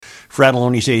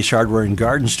Fratallone's Ace Hardware and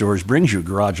Garden Stores brings you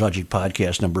Garage Logic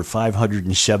Podcast number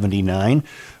 579,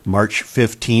 March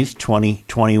 15th,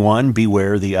 2021.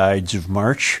 Beware the Ides of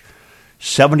March.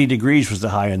 70 degrees was the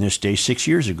high on this day 6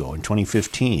 years ago in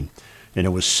 2015, and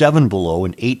it was 7 below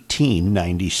in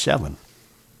 1897.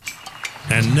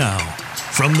 And now,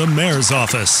 from the mayor's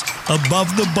office,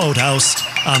 above the boathouse,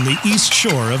 on the east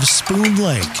shore of Spoon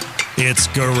Lake, it's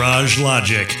Garage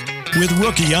Logic, with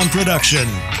Rookie on production,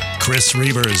 Chris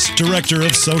Reavers, director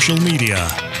of social media,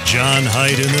 John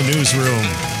Hyde in the newsroom,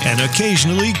 and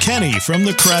occasionally Kenny from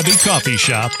the Krabby Coffee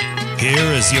Shop.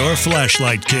 Here is your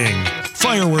flashlight king,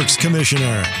 fireworks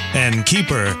commissioner, and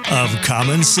keeper of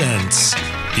common sense,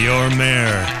 your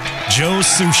mayor, Joe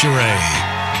Soucheray.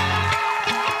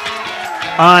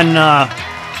 On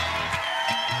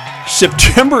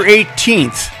September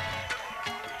 18th,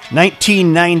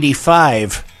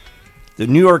 1995, the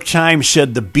New York Times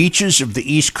said the beaches of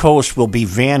the East Coast will be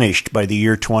vanished by the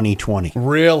year 2020.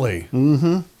 Really?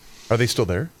 Mm-hmm. Are they still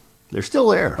there? They're still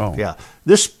there. Oh. Yeah.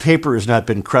 This paper has not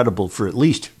been credible for at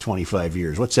least 25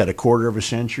 years. What's that, a quarter of a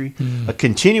century? A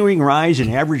continuing rise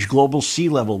in average global sea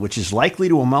level, which is likely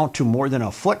to amount to more than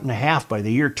 1.5 feet by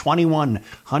the year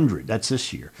 2100. That's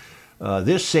this year.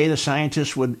 This, say the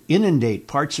scientists, would inundate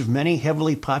parts of many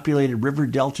heavily populated river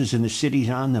deltas and the cities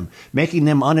on them, making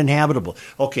them uninhabitable.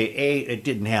 Okay, A, it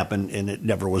didn't happen, and it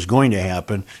never was going to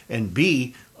happen. And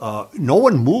B, no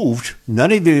one moved.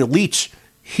 None of the elites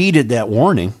heeded that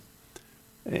warning.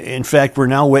 In fact, we're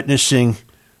now witnessing,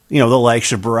 the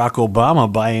likes of Barack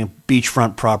Obama buying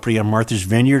beachfront property on Martha's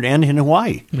Vineyard and in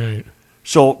Hawaii. Right.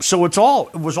 So it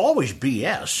was always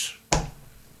BS.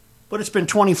 But it's been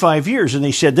 25 years, and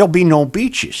they said there'll be no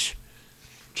beaches.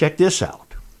 Check this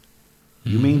out.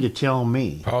 You mean to tell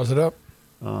me? Pause it up.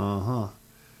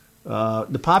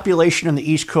 The population on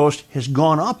the East Coast has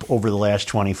gone up over the last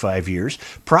 25 years.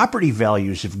 Property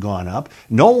values have gone up.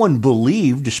 No one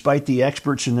believed, despite the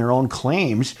experts in their own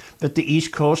claims, that the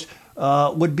East Coast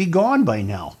would be gone by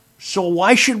now. So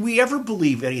why should we ever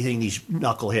believe anything these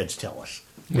knuckleheads tell us?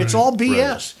 It's all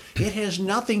BS. Right. It has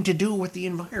nothing to do with the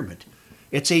environment.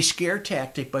 It's a scare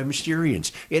tactic by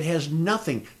Mysterians. It has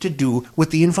nothing to do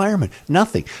with the environment.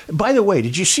 Nothing. By the way,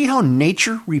 did you see how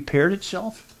nature repaired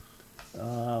itself?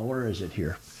 Where is it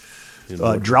here?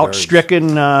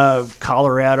 Drought-stricken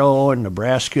Colorado and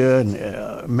Nebraska,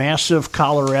 and massive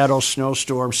Colorado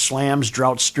snowstorm slams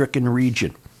drought-stricken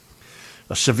region.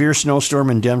 A severe snowstorm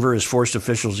in Denver has forced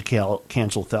officials to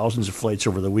cancel thousands of flights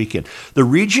over the weekend. The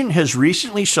region has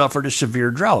recently suffered a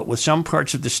severe drought, with some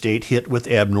parts of the state hit with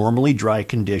abnormally dry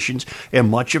conditions and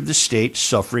much of the state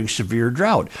suffering severe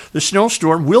drought. The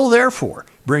snowstorm will therefore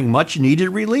bring much-needed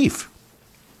relief.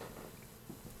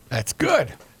 That's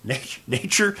good.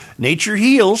 Nature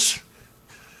heals.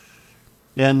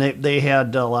 And they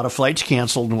had a lot of flights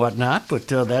canceled and whatnot, but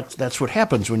that's what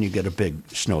happens when you get a big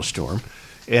snowstorm.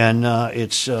 And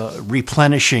it's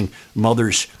replenishing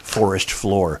Mother's forest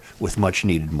floor with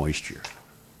much-needed moisture.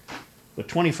 But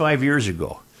 25 years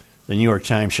ago, the New York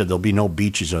Times said there'll be no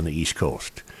beaches on the East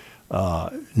Coast.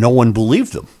 No one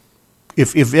believed them.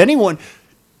 If anyone...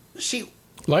 See...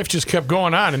 Life just kept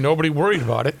going on, and nobody worried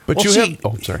about it. But sorry.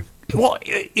 Well,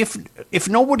 if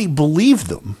nobody believed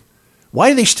them, why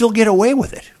do they still get away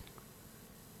with it?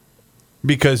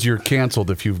 Because you're canceled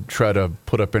if you try to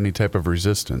put up any type of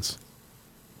resistance.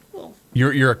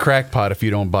 You're a crackpot if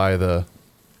you don't buy the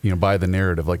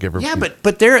narrative like everybody. Yeah,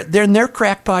 but they're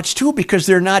crackpots too because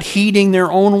they're not heeding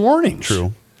their own warnings.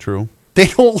 True. They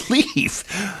don't leave.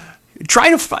 Try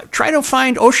to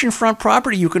find oceanfront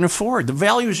property you can afford. The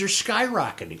values are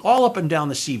skyrocketing all up and down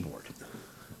the seaboard.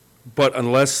 But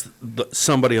unless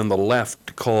somebody on the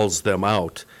left calls them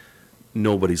out,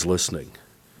 nobody's listening.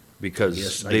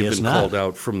 Because they've been called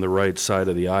out from the right side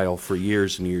of the aisle for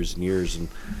years and years and years. And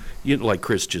like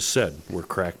Chris just said, we're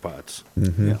crackpots.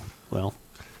 Mm-hmm. Yeah. Well,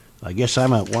 I guess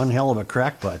I'm one hell of a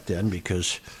crackpot then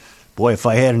because, boy, if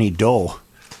I had any dough,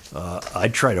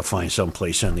 I'd try to find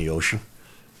someplace on the ocean.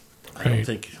 Right.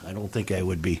 I don't think I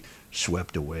would be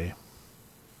swept away.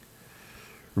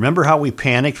 Remember how we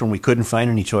panicked when we couldn't find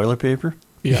any toilet paper?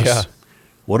 Yes. Yeah.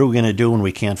 What are we going to do when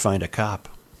we can't find a cop?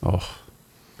 Oh,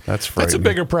 that's frightening. That's a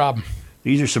bigger problem.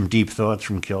 These are some deep thoughts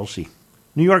from Kelsey.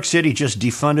 New York City just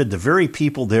defunded the very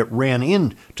people that ran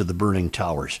into the burning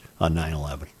towers on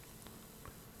 9/11.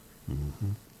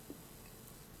 Mm-hmm.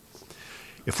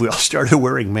 If we all started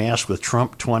wearing masks with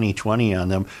Trump 2020 on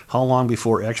them, how long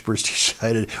before experts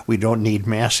decided we don't need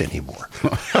masks anymore?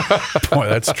 Boy,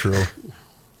 that's true.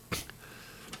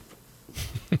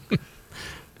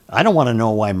 I don't want to know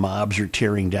why mobs are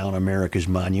tearing down America's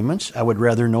monuments. I would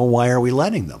rather know why are we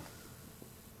letting them.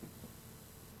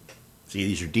 See,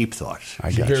 these are deep thoughts.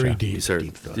 I got Very you. deep. These are,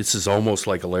 Deep thoughts. this is almost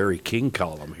like a Larry King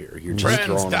column here. You're just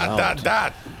Friends, throwing dot, it dot,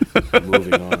 out. dot.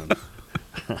 Moving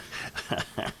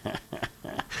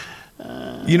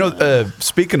on.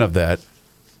 Speaking of that,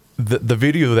 the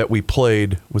video that we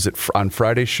played, was it on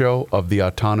Friday's show of the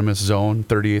autonomous zone,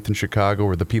 38th in Chicago,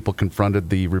 where the people confronted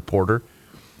the reporter?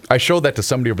 I showed that to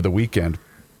somebody over the weekend,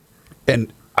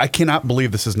 and I cannot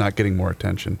believe this is not getting more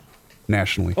attention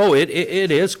nationally. Oh, it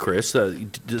is, Chris.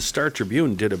 The Star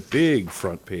Tribune did a big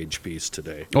front page piece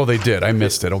today. Oh, they did. I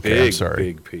missed it. Okay, I'm sorry.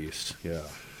 Big piece. Yeah.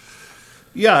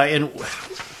 Yeah, and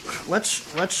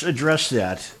let's address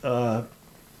that.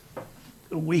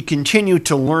 We continue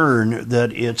to learn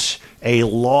that it's a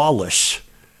lawless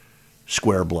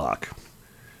square block,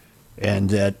 and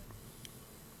that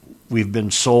we've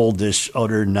been sold this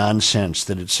utter nonsense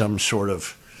that it's some sort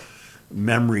of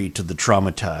memory to the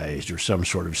traumatized or some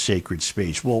sort of sacred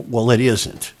space. Well, it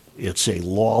isn't. It's a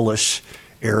lawless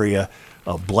area.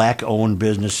 Black-owned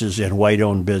businesses and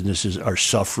white-owned businesses are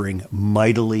suffering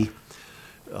mightily.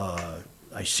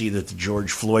 I see that the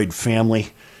George Floyd family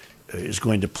is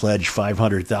going to pledge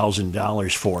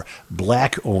 $500,000 for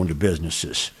black-owned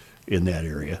businesses in that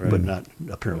area, but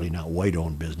apparently not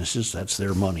white-owned businesses. That's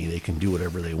their money. They can do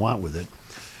whatever they want with it.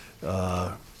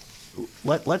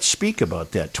 Let's speak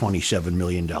about that $27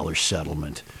 million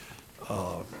settlement.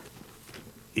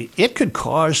 It could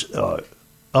cause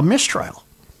a mistrial.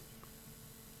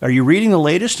 Are you reading the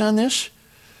latest on this?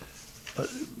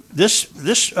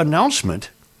 This announcement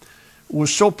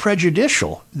was so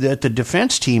prejudicial that the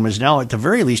defense team is now, at the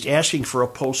very least, asking for a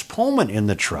postponement in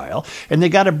the trial, and they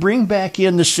got to bring back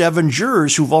in the 7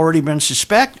 jurors who've already been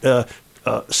selected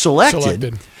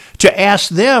to ask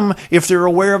them if they're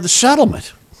aware of the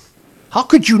settlement. How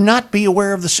could you not be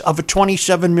aware of a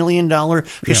 $27 million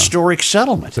historic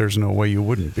settlement? There's no way you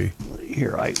wouldn't be.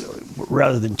 Here,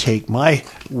 rather than take my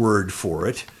word for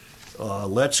it,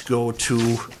 let's go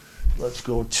to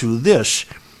this.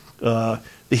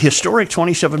 The historic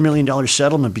 $27 million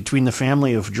settlement between the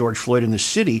family of George Floyd and the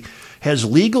city has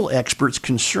legal experts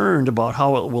concerned about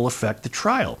how it will affect the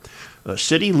trial.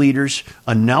 City leaders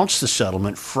announced the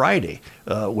settlement Friday,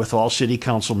 with all city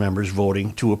council members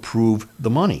voting to approve the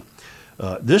money.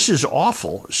 This is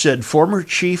awful, said former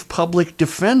chief public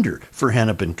defender for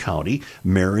Hennepin County,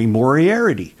 Mary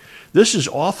Moriarty. This is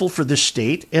awful for the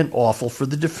state and awful for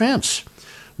the defense.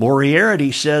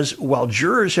 Moriarty says while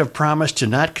jurors have promised to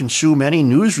not consume any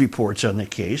news reports on the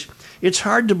case, it's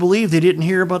hard to believe they didn't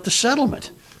hear about the settlement.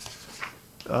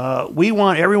 We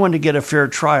want everyone to get a fair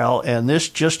trial, and this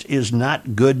just is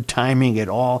not good timing at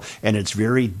all, and it's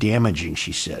very damaging,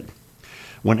 she said.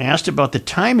 When asked about the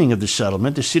timing of the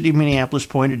settlement, the city of Minneapolis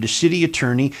pointed to city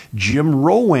attorney Jim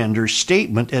Rowander's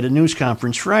statement at a news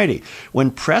conference Friday.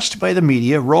 When pressed by the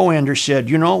media, Rowander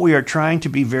said, we are trying to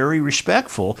be very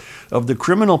respectful of the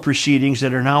criminal proceedings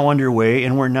that are now underway,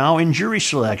 and we're now in jury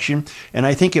selection, and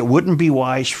I think it wouldn't be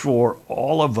wise for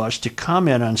all of us to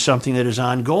comment on something that is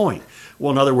ongoing.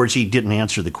 Well, in other words, he didn't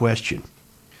answer the question.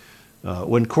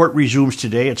 When court resumes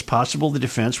today, it's possible the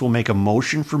defense will make a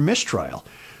motion for mistrial,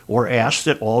 or ask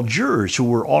that all jurors who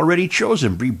were already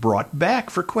chosen be brought back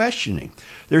for questioning.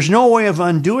 There's no way of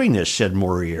undoing this, said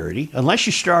Moriarty, unless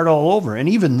you start all over. And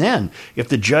even then, if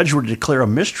the judge were to declare a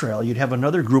mistrial, you'd have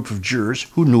another group of jurors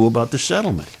who knew about the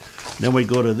settlement. Then we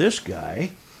go to this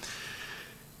guy.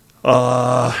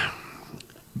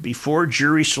 Before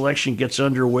jury selection gets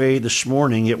underway this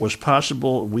morning, it was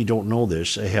possible, we don't know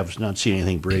this, I have not seen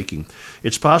anything breaking,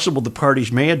 it's possible the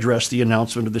parties may address the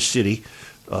announcement of the city's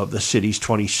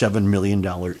 $27 million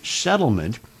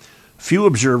settlement. Few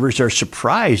observers are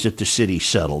surprised that the city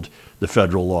settled the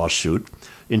federal lawsuit.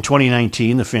 In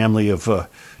 2019, the family of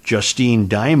Justine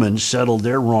Diamond settled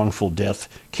their wrongful death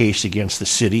case against the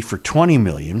city for $20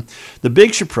 million. The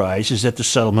big surprise is that the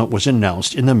settlement was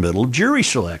announced in the middle of jury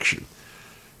selection.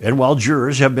 And while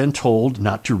jurors have been told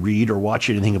not to read or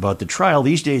watch anything about the trial,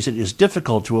 these days it is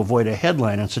difficult to avoid a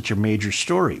headline on such a major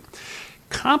story.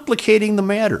 Complicating the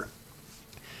matter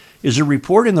is a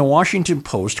report in the Washington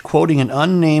Post quoting an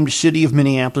unnamed City of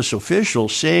Minneapolis official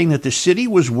saying that the city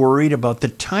was worried about the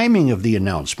timing of the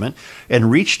announcement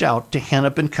and reached out to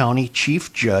Hennepin County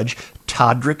Chief Judge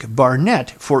Todrick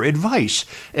Barnett for advice,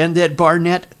 and that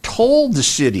Barnett told the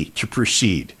city to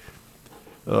proceed.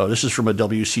 This is from a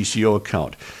WCCO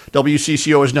account.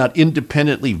 WCCO has not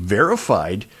independently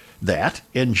verified that,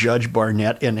 and Judge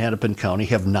Barnett and Hennepin County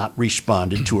have not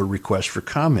responded to a request for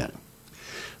comment.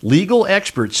 Legal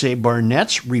experts say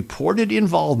Barnett's reported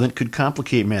involvement could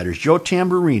complicate matters. Joe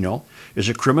Tamburino is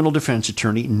a criminal defense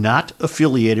attorney not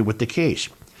affiliated with the case.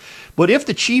 But if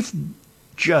the chief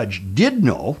judge did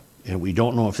know, and we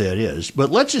don't know if that is.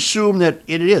 But let's assume that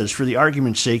it is, for the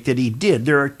argument's sake, that he did.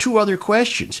 There are two other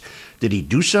questions. Did he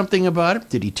do something about it?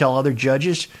 Did he tell other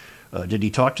judges? Did he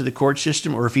talk to the court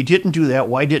system? Or if he didn't do that,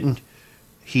 why didn't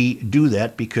he do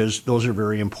that? Because those are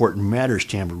very important matters,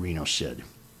 Tamburino said.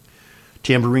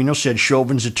 Tamburino said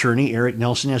Chauvin's attorney, Eric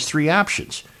Nelson, has three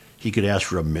options. He could ask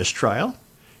for a mistrial.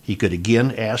 He could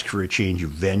again ask for a change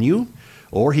of venue.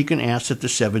 Or he can ask that the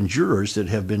 7 jurors that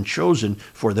have been chosen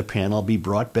for the panel be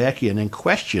brought back in and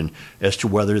questioned as to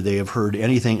whether they have heard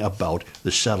anything about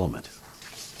the settlement.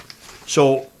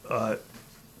 So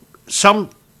some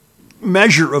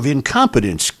measure of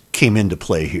incompetence came into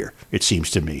play here, it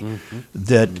seems to me,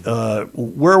 that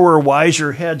where were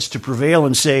wiser heads to prevail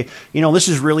and say, this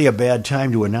is really a bad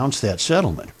time to announce that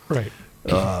settlement. Right.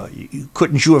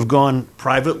 Couldn't you have gone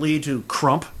privately to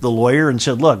Crump, the lawyer, and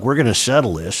said, look, we're going to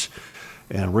settle this,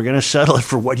 and we're going to settle it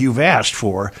for what you've asked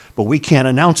for, but we can't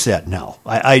announce that now.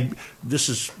 This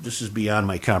is beyond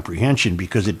my comprehension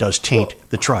because it does taint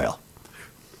the trial.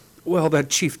 Well, that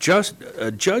chief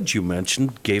judge you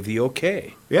mentioned gave the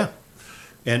okay. Yeah.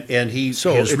 And he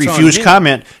So has it's refused on him.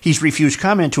 comment. He's refused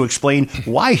comment to explain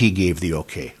why he gave the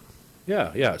okay.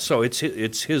 Yeah. So it's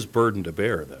his burden to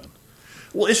bear then.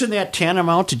 Well, isn't that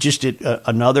tantamount to just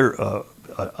another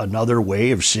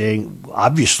way of saying,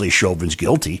 obviously Chauvin's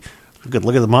guilty?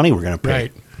 Look at the money we're going to pay.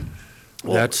 Right.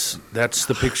 Well, That's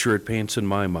the picture it paints in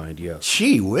my mind. Yes.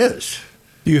 Gee whiz.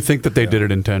 Do you think that they did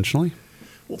it intentionally?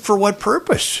 Well, for what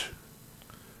purpose?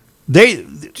 They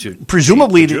To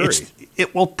presumably cheat the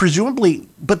jury. presumably,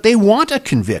 but they want a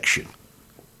conviction.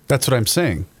 That's what I'm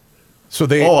saying. So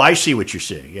they. Oh, I see what you're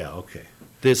saying. Yeah, okay.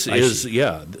 This I is see.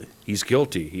 he's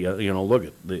guilty. He look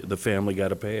at the family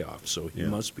got a payoff, so he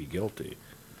must be guilty.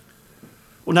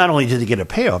 Well, not only did they get a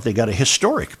payoff, they got a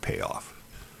historic payoff.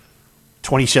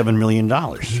 $27 million.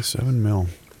 $7 million.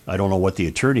 I don't know what the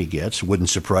attorney gets. Wouldn't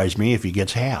surprise me if he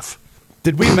gets half.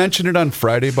 Did we mention it on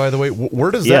Friday, by the way?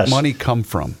 Where does Yes. that money come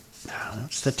from?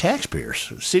 It's the taxpayers.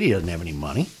 The city doesn't have any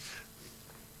money.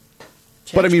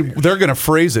 But I mean, Taxpayers. they're going to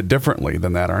phrase it differently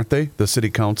than that, aren't they? The city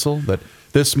council? That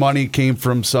this money came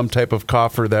from some type of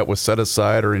coffer that was set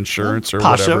aside or insurance or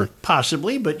whatever.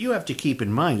 Possibly, but you have to keep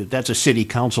in mind that that's a city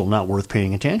council not worth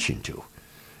paying attention to.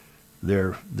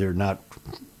 They're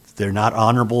not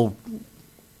honorable,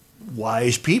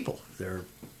 wise people. They're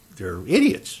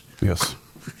idiots. Yes.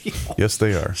 You know? Yes,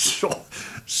 they are.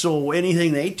 So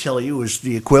anything they tell you is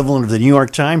the equivalent of the New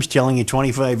York Times telling you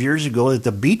 25 years ago that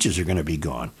the beaches are going to be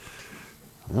gone.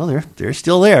 Well, they're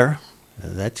still there.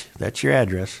 That's your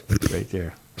address right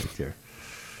there.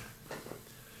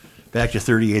 Back to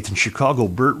 38th in Chicago,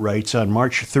 Bert writes, on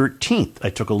March 13th, I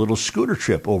took a little scooter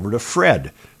trip over to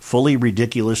Fred, fully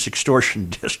ridiculous extortion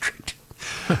district.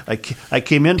 I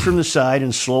came in from the side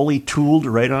and slowly tooled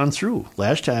right on through.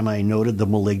 Last time I noted the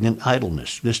malignant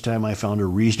idleness. This time I found a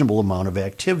reasonable amount of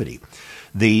activity.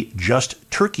 The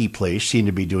Just Turkey place seemed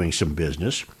to be doing some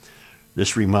business.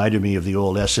 This reminded me of the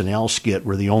old SNL skit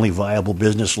where the only viable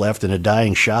business left in a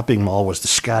dying shopping mall was the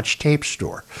Scotch tape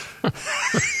store.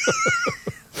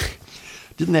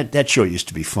 Didn't that show used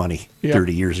to be funny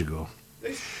 30 years ago?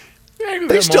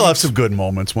 They still have some good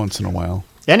moments once in a while.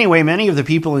 Anyway, many of the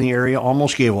people in the area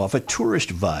almost gave off a tourist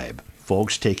vibe.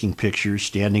 Folks taking pictures,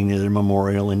 standing near their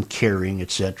memorial and caring,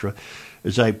 etc.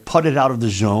 As I putted out of the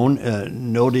zone,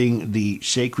 noting the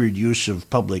sacred use of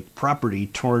public property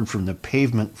torn from the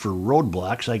pavement for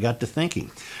roadblocks, I got to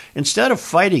thinking. Instead of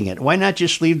fighting it, why not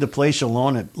just leave the place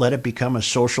alone and let it become a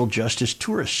social justice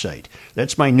tourist site?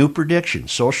 That's my new prediction,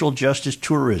 social justice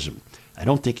tourism. I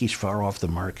don't think he's far off the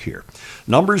mark here.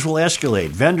 Numbers will escalate.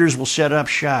 Vendors will set up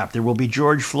shop. There will be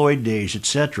George Floyd days,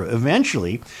 etc.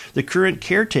 Eventually, the current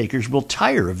caretakers will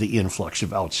tire of the influx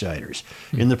of outsiders.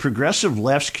 In the progressive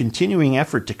left's continuing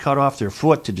effort to cut off their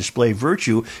foot to display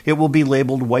virtue, it will be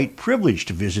labeled white privilege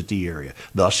to visit the area.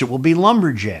 Thus, it will be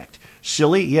lumberjacked.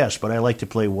 Silly? Yes, but I like to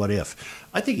play what if.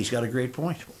 I think he's got a great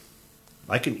point.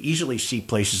 I can easily see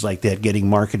places like that getting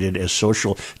marketed as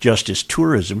social justice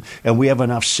tourism, and we have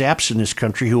enough saps in this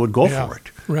country who would go for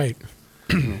it. Right.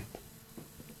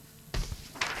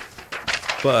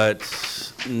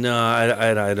 But no,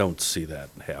 I don't see that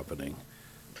happening.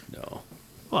 No.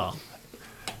 Well,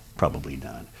 probably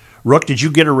not. Rook, did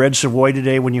you get a red Savoy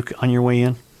today when you on your way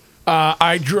in?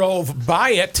 I drove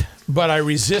by it, but I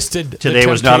resisted. Today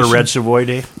was not a red Savoy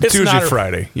day? It's usually not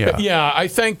Friday, yeah. Yeah, I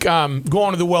think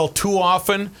going to the well too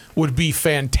often would be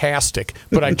fantastic,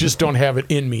 but I just don't have it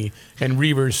in me. And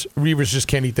Reavers just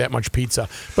can't eat that much pizza.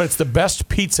 But it's the best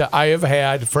pizza I have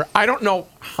had for I don't know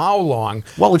how long.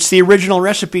 Well, it's the original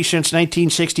recipe since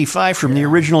 1965 from the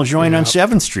original joint on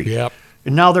 7th Street. Yep.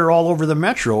 And now they're all over the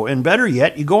metro. And better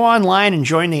yet, you go online and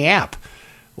join the app.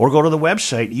 Or go to the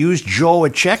website, use Joe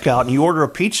at checkout, and you order a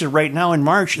pizza right now in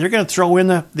March. They're going to throw in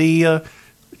the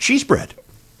cheese bread.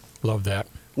 Love that.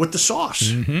 With the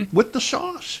sauce. With the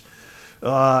sauce.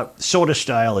 Soda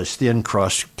style is thin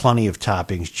crust, plenty of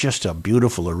toppings, just a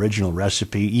beautiful original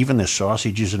recipe. Even the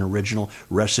sausage is an original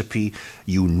recipe,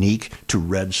 unique to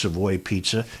Red Savoy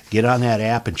Pizza. Get on that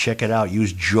app and check it out.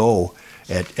 Use Joe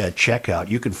at checkout.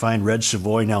 You can find Red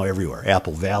Savoy now everywhere.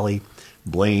 Apple Valley,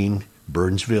 Blaine,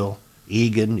 Burnsville,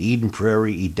 Egan, Eden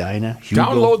Prairie, Edina, Hugo.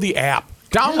 Download the app.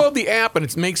 Download the app, and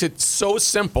it makes it so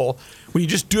simple. When you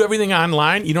just do everything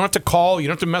online, you don't have to call, you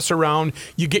don't have to mess around.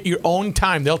 You get your own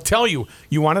time. They'll tell you,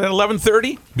 you want it at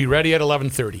 11:30? Be ready at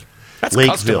 11:30. That's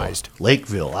customized.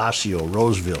 Lakeville, Osseo,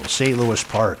 Roseville, St. Louis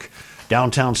Park,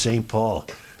 downtown St. Paul,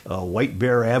 White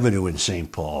Bear Avenue in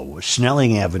St. Paul,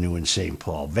 Snelling Avenue in St.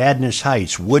 Paul, Vadnais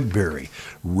Heights, Woodbury,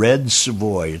 Red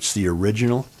Savoy. It's the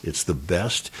original, it's the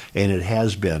best, and it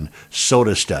has been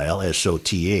soda style,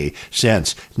 SOTA,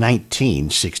 since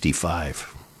 1965.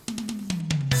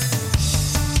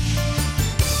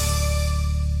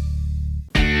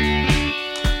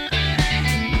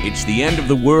 It's the end of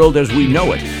the world as we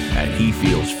know it, and he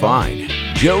feels fine.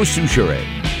 Joe Soucheray.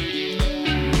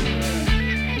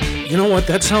 You know what?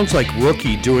 That sounds like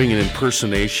Rookie doing an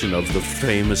impersonation of the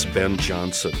famous Ben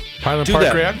Johnson. Highland Do Park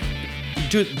that. grad?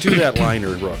 Do that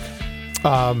liner, Rook.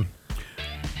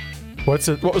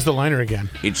 What was the liner again?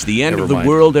 It's the end Never of the mind.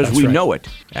 world as That's we right. know it,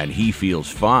 and he feels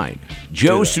fine.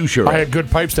 Joe I Soucheray. had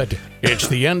good pipes that day. It's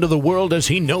the end of the world as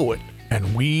he know it,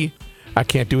 and I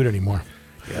can't do it anymore.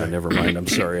 Yeah, never mind. I'm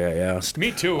sorry I asked.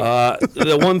 Me too.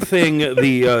 The one thing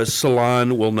the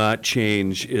salon will not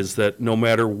change is that no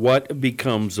matter what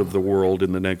becomes of the world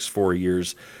in the next 4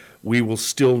 years, we will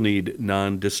still need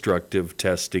non-destructive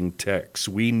testing techs.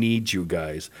 We need you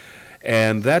guys.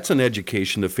 And that's an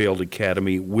education the Failed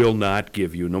Academy will not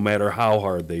give you, no matter how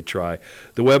hard they try.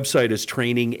 The website is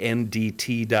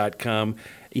trainingndt.com.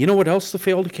 You know what else the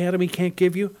Failed Academy can't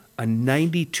give you? A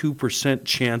 92%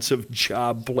 chance of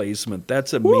job placement.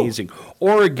 That's amazing.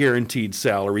 Or a guaranteed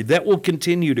salary. That will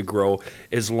continue to grow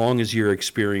as long as your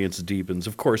experience deepens.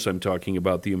 Of course, I'm talking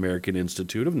about the American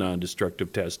Institute of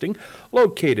Non-Destructive Testing,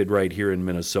 located right here in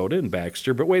Minnesota in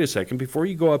Baxter. But wait a second, before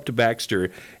you go up to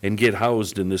Baxter and get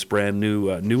housed in this brand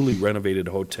new, newly renovated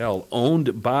hotel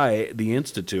owned by the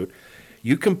Institute,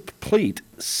 you complete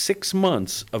 6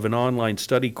 months of an online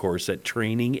study course at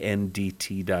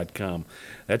trainingndt.com.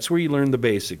 That's where you learn the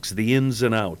basics, the ins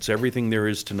and outs, everything there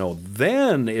is to know.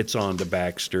 Then it's on to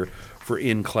Baxter for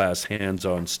in-class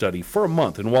hands-on study for a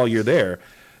month. And while you're there,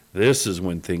 this is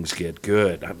when things get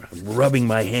good. I'm rubbing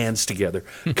my hands together.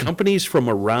 Companies from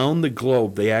around the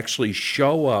globe, they actually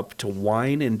show up to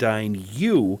wine and dine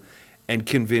you and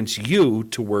convince you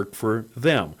to work for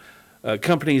them.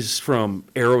 Companies from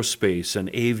aerospace and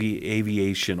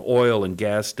aviation, oil and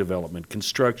gas development,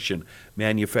 construction,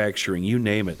 manufacturing, you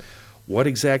name it. What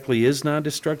exactly is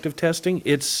non-destructive testing?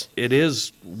 It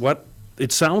is what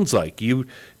it sounds like. You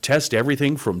test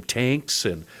everything from tanks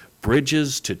and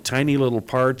bridges to tiny little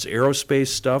parts, aerospace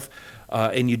stuff,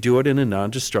 and you do it in a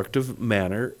non-destructive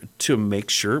manner to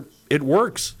make sure it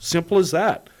works. Simple as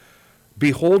that.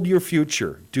 Behold your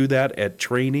future. Do that at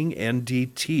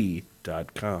trainingndt.com.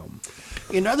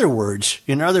 In other words,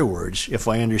 if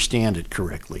I understand it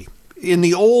correctly, in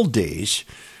the old days,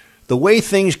 the way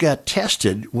things got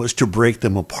tested was to break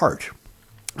them apart.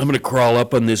 I'm going to crawl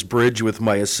up on this bridge with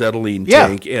my acetylene Yeah,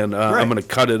 tank, and right. I'm going to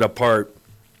cut it apart,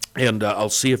 and I'll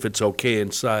see if it's okay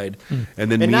inside.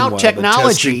 And then And meanwhile, now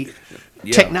technology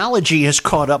Yeah. technology has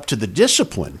caught up to the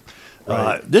discipline.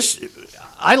 Right.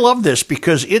 I love this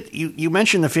because you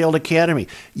mentioned the Failed Academy.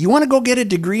 You want to go get a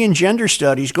degree in gender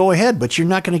studies, go ahead, but you're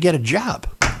not going to get a job.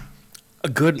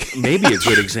 maybe a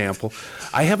good example.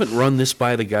 I haven't run this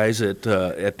by the guys at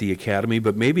the academy,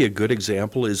 but maybe a good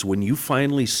example is when you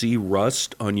finally see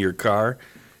rust on your car,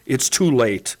 it's too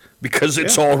late because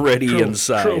it's already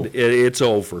inside. true. It's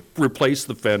over. Replace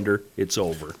the fender. It's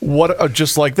over. What?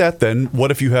 Just like that, then. What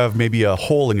if you have maybe a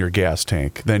hole in your gas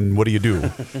tank? Then what do you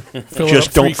do?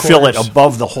 Just don't fill it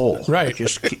above the hole. Right.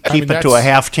 Just keep I mean, it to a that's-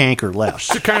 half tank or less.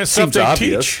 The kind of stuff Seems they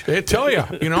obvious. teach. They tell you,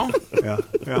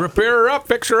 repair her up,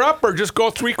 fix her up, or just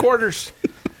go 3/4.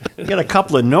 I got a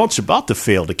couple of notes about the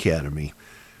Failed Academy.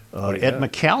 At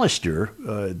McAllister,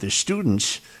 the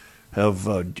students have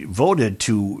voted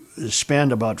to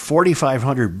spend about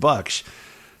 $4,500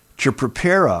 to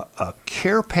prepare a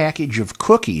care package of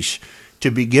cookies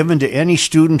to be given to any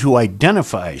student who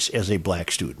identifies as a black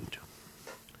student.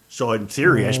 So in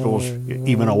theory, I suppose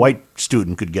even a white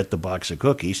student could get the box of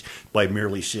cookies by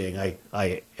merely saying,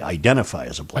 I identify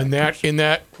as a black person. In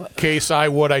that case, I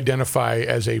would identify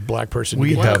as a black person.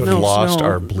 We getting have cookies. lost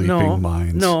our bleeping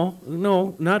minds.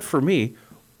 No, not for me.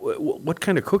 What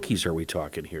kind of cookies are we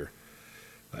talking here?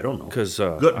 I don't know. Because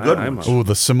good ones. Ooh,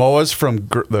 the Samoas from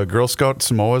the Girl Scout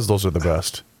Samoas, those are the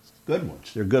best. Good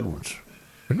ones. They're good ones.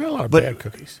 There's not a lot of But bad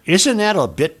cookies. Isn't that a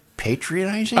bit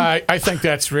patronizing? I think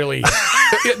that's really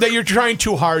that you're trying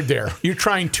too hard there. You're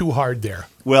trying too hard there.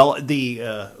 Well, the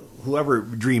whoever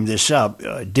dreamed this up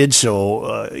did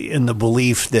so in the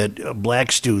belief that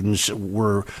black students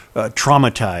were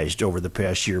traumatized over the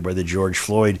past year by the George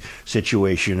Floyd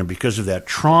situation, and because of that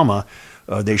trauma,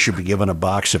 they should be given a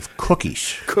box of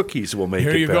cookies. Cookies will make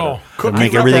Here it you better. go. To make I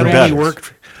thought everything that better. only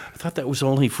worked. I thought that was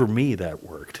only for me that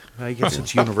worked. I guess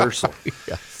it's universal.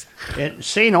 At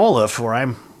St. Olaf, where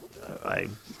I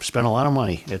spent a lot of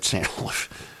money at St. Olaf,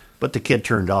 but the kid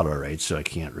turned out all right, so I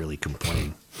can't really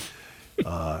complain.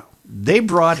 They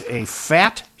brought a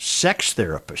fat sex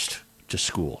therapist to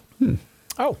school.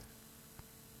 Oh,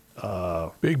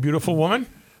 big beautiful woman.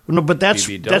 No, but that's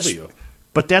BBW.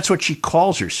 that's what she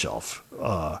calls herself,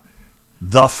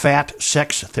 the fat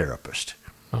sex therapist.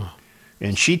 Oh.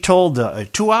 And she told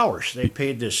 2 hours. They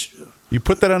paid this. You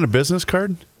put that on a business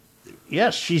card?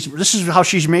 Yes, this is how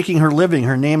she's making her living.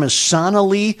 Her name is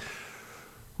Sonali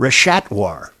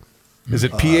Rashatwar. Is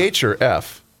it PH or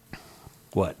F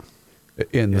What?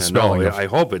 in the Yeah, spelling? no, of, I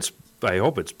hope it's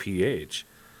PH.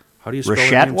 How do you spell her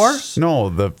name? Rashatwar? no,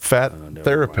 the fat never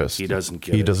therapist. mind. He doesn't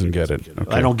get He it. doesn't He get doesn't it. get it.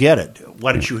 Okay. I don't get it.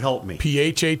 Why don't you help me?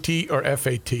 PHAT or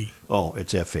FAT? Oh,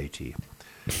 it's FAT.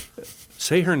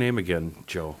 Say her name again,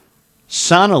 Joe.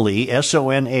 Sonali,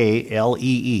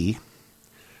 Sonalee,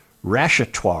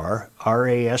 Rashatwar,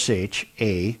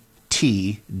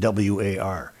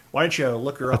 Rashatwar. Why don't you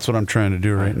look her up? That's what I'm trying to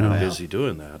do right I'm now. busy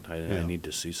doing that. I need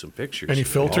to see some pictures. Any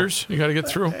filters you got to get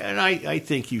through? And I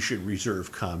think you should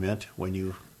reserve comment when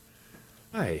you.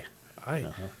 I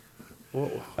well,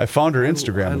 I found her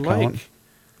Instagram I account. like.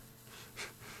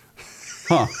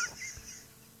 Huh.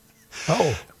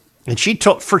 Oh, And she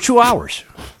told for 2 hours.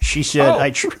 She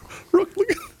said,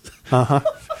 Oh.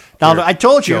 Now I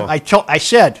told you. Joe. I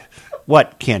said,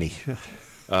 what, Kenny?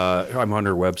 I'm on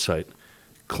her website.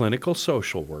 Clinical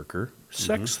social worker,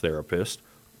 sex therapist,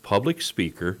 public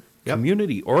speaker, Yep.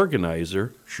 community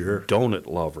organizer, Sure. donut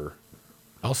lover.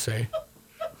 I'll say.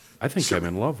 I think I'm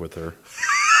in love with her.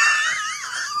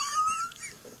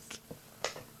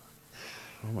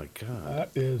 Oh my God! That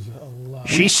is a lot.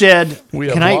 She said, We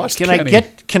have "Can I? lost Can I Kenny.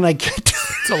 get? Can I get?"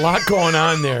 It's a lot going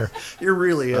on there. It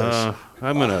really is.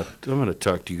 I'm gonna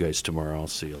talk to you guys tomorrow. I'll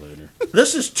see you later.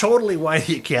 This is totally why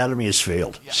the academy has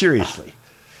failed. Seriously,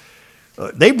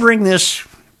 they bring this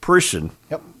person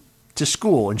to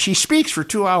school, and she speaks for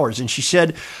 2 hours, and she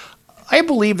said, "I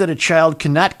believe that a child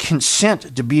cannot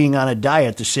consent to being on a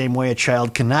diet the same way a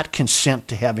child cannot consent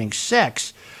to having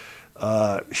sex."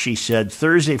 She said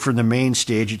Thursday from the main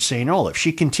stage at St. Olaf.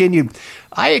 She continued,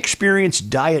 "I experience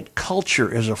diet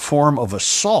culture as a form of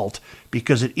assault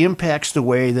because it impacts the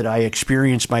way that I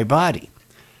experience my body."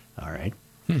 All right.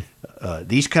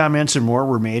 These comments and more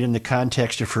were made in the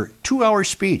context of her 2-hour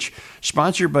speech,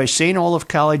 sponsored by St. Olaf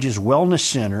College's Wellness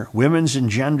Center, Women's and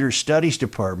Gender Studies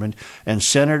Department, and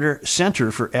Center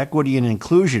for Equity and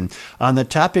Inclusion on the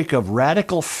topic of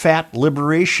radical fat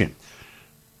liberation.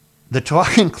 The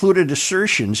talk included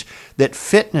assertions that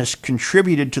fitness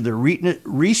contributed to the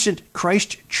recent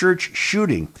Christchurch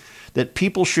shooting, that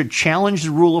people should challenge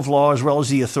the rule of law as well as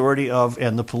the authority of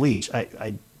and the police.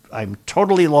 I'm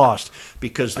totally lost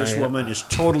because this woman is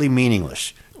totally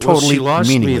meaningless. Totally Well, she lost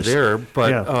meaningless. me there, but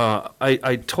Yeah.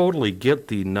 I totally get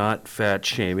the not fat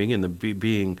shaming and the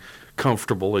being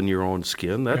comfortable in your own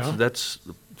skin. That's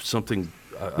something.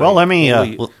 Well, let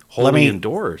me wholly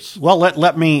endorse. Well,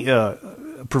 let me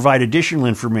provide additional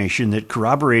information that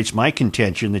corroborates my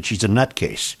contention that she's a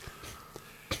nutcase.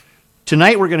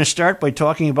 Tonight, we're going to start by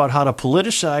talking about how to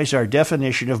politicize our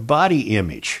definition of body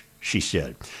image, she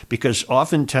said, because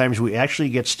oftentimes we actually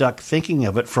get stuck thinking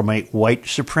of it from a white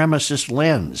supremacist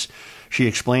lens. She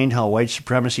explained how white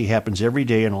supremacy happens every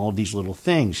day in all of these little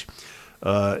things.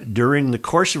 During the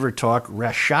course of her talk,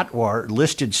 Rashatwar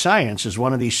listed science as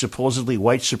one of these supposedly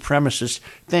white supremacist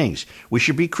things. We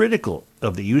should be critical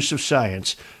of the use of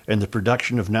science and the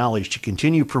production of knowledge to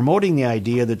continue promoting the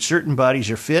idea that certain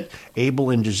bodies are fit, able,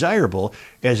 and desirable,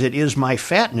 as it is my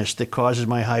fatness that causes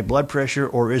my high blood pressure,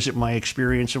 or is it my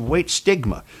experience of weight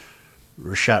stigma?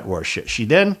 Rashatwar said. She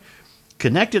then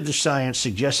connected the science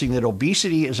suggesting that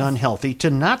obesity is unhealthy to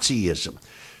Nazism.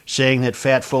 saying that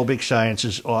fat-phobic science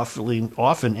is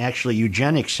often actually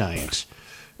eugenic science.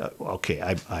 Okay,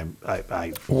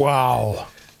 I Wow.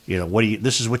 you know, what do you?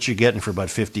 This is what you're getting for about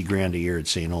 $50,000 a year at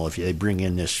St. Olaf. They bring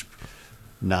in this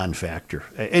non-factor.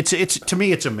 It's to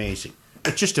me, it's amazing.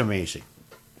 It's just amazing.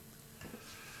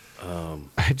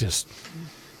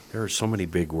 There are so many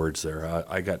big words there.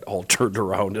 I got all turned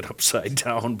around and upside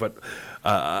down, but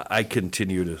I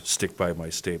continue to stick by my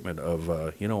statement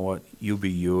of, you know what, you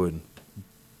be you and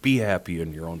be happy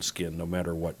in your own skin, no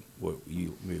matter what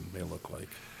you may look like.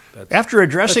 After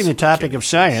addressing the topic of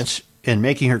science and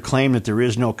making her claim that there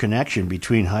is no connection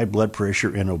between high blood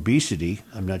pressure and obesity,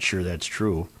 I'm not sure that's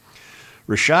true,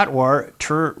 Rashatwar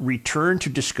returned to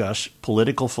discuss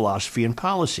political philosophy and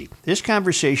policy. This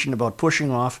conversation about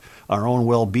pushing off our own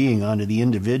well-being onto the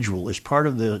individual is part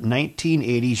of the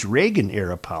 1980s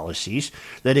Reagan-era policies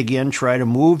that again try to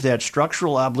move that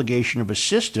structural obligation of a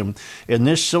system and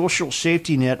this social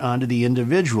safety net onto the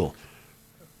individual.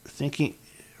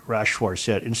 Rashwar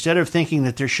said, instead of thinking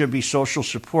that there should be social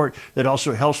support that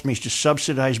also helps me to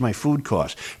subsidize my food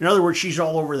costs. In other words, she's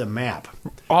all over the map.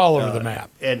 All over the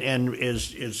map. And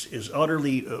is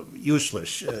utterly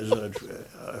useless,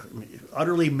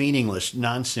 utterly meaningless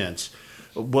nonsense.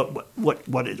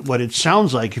 What it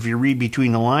sounds like, if you read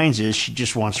between the lines, is she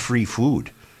just wants free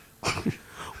food.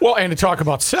 Well, and to talk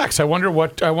about sex, I wonder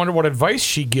what advice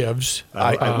she gives.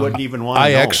 I wouldn't even want to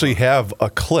know. I actually have a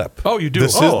clip. Oh, you do?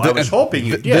 I was hoping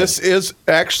you did. This is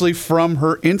actually from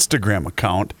her Instagram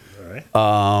account. All right.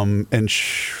 And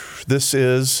this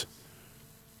is,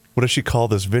 what does she call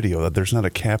this video? There's not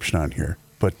a caption on here,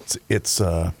 but it's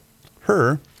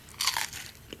her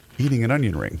eating an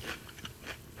onion ring.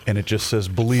 And it just says,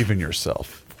 believe in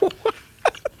yourself.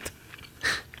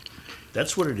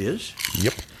 That's what it is?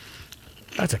 Yep.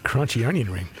 That's a crunchy onion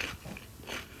ring.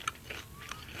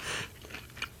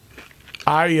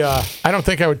 I don't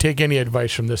think I would take any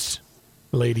advice from this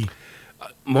lady.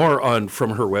 More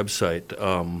from her website,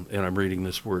 and I'm reading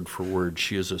this word for word.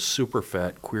 She is a super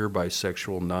fat, queer,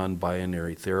 bisexual,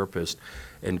 non-binary therapist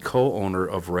and co-owner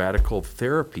of Radical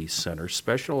Therapy Center,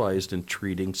 specialized in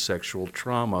treating sexual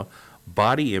trauma,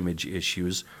 body image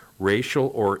issues, racial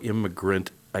or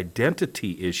immigrant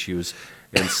identity issues,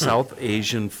 and South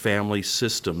Asian family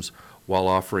systems, while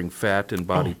offering fat and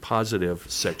body positive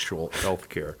sexual health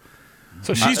care.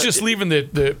 So she's just leaving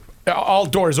the all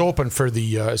doors open for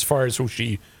the as far as who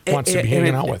she wants to be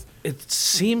hanging out with. It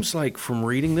seems like from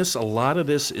reading this, a lot of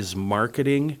this is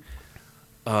marketing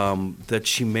that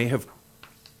she may have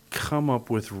come up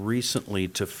with recently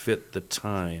to fit the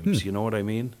times. You know what I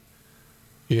mean?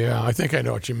 Yeah, I think I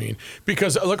know what you mean.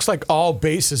 Because it looks like all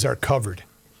bases are covered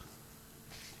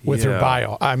with her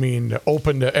bio. I mean,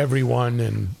 open to everyone,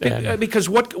 and because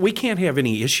we can't have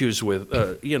any issues with,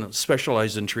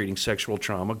 specialized in treating sexual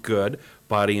trauma, good.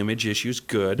 Body image issues,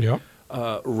 good. Yep.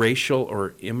 Racial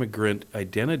or immigrant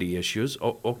identity issues,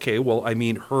 okay. Well, I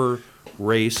mean, her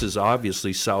race is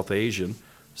obviously South Asian,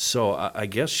 so I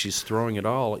guess she's throwing it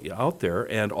all out there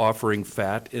and offering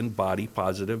fat and body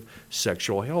positive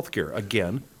sexual health care.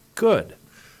 Again, good.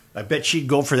 I bet she'd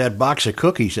go for that box of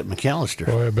cookies at McAllister.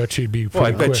 Boy, I bet she'd be. Well,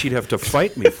 I bet she'd have to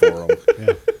fight me for them.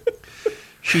 Yeah.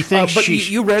 She thinks. But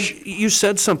you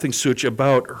said something, Such,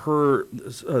 about her.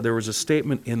 There was a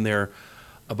statement in there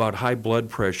about high blood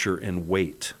pressure and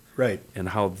weight, right, and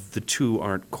how the two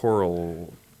aren't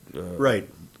correlated. Right.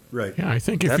 Yeah, I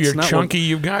think if you're chunky,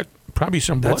 you've got probably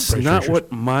some blood pressure. That's not what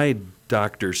my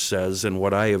doctor says, and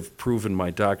what I have proven my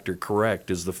doctor correct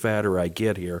is the fatter I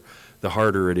get here, the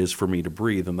harder it is for me to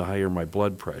breathe and the higher my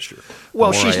blood pressure.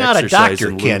 Well, she's not a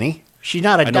doctor, Kenny. She's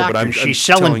not a doctor. She's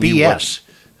selling BS.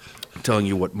 I'm telling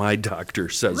you what my doctor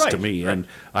says to me. Right. And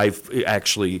I've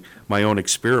actually, my own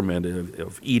experiment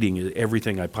of eating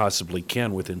everything I possibly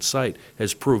can within sight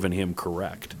has proven him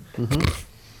correct. Mm-hmm.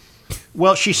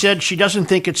 Well, she said she doesn't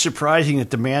think it's surprising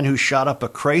that the man who shot up a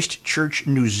Christchurch,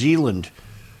 New Zealand,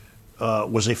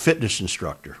 was a fitness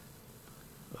instructor.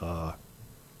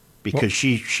 Because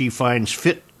she finds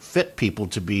fit people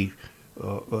to be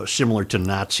similar to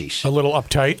Nazis. A little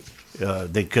uptight.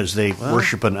 Because they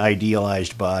worship an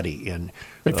idealized body, and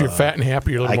if you're fat and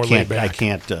happy, you're a little more laid back. I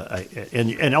can't.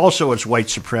 And also, it's white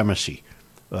supremacy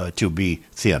to be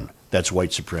thin. That's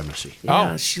white supremacy.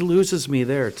 Yeah, she loses me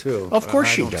there too. Of course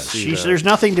she does. There's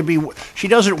nothing to be. She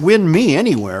doesn't win me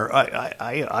anywhere.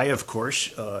 I of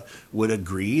course would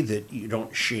agree that you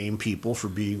don't shame people for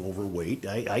being overweight.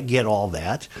 I get all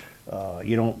that.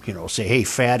 You don't, say, "Hey,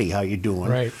 fatty, how you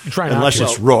doing?" Right. Unless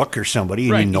it's Rook or somebody,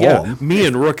 and you know him. Me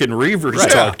and Rook and Reavers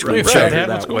talk to each other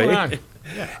that way.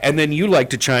 And then you like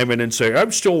to chime in and say,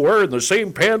 I'm still wearing the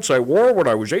same pants I wore when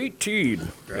I was 18.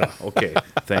 Yeah, okay,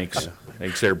 thanks.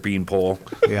 Thanks there, Beanpole.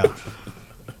 Yeah.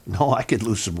 No, I could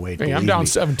lose some weight. Hey, I'm believe down me.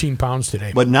 17 pounds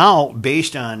today. But now,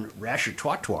 based on Rasher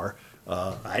Trottoir,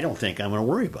 I don't think I'm going to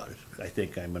worry about it. I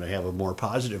think I'm going to have a more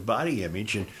positive body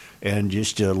image and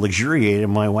just luxuriate in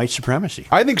my white supremacy.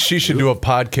 I think she should do a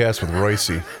podcast with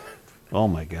Royce. Oh,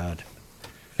 my God.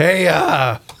 Hey,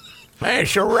 Hey,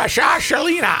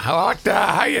 Shalina,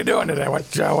 how you doing today? What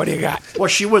do you got? Well,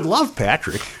 she would love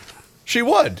Patrick she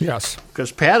would. Yes.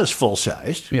 because Pat is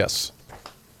full-sized. Yes.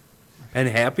 And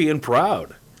happy and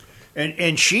proud.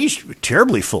 And she's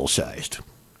terribly full-sized,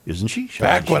 isn't she?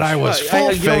 Back when I was You full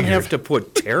don't figured. have to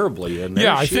put terribly in there.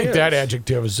 Yeah, I She think is. that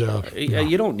adjective is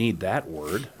You don't need that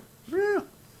word.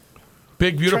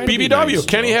 big, beautiful. Try to be BBW. nice,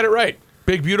 Kenny though. had it right.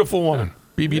 Big, beautiful woman.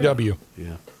 BBW.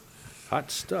 Yeah.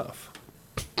 Hot stuff.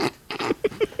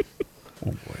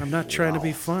 I'm not trying to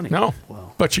be funny. No,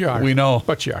 but you are. We know.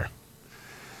 But you are.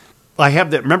 I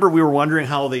have that. Remember, we were wondering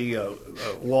how the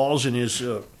Walls and his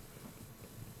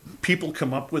people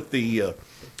come up with the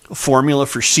formula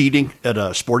for seating at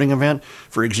a sporting event.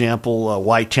 For example,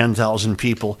 why 10,000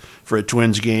 people for a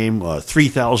Twins game,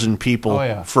 3,000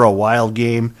 people for a Wild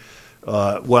game.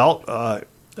 A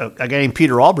guy named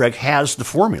Peter Albrecht has the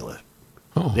formula.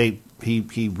 He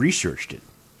researched it.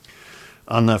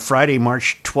 On the Friday,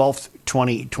 March 12th,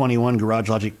 2021 Garage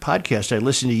Logic podcast, I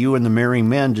listened to you and the Merry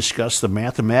Men discuss the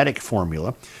mathematic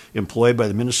formula employed by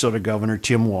the Minnesota Governor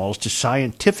Tim Walz to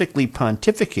scientifically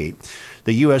pontificate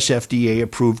the U.S.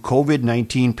 FDA-approved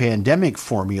COVID-19 pandemic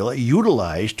formula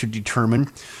utilized to determine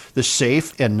the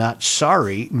safe and not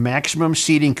sorry maximum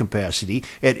seating capacity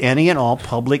at any and all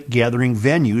public gathering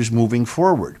venues moving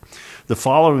forward. The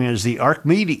following is the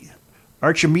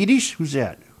Archimedes? Who's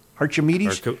that?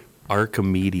 Archimedes?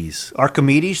 Archimedes.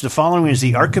 The following is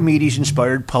the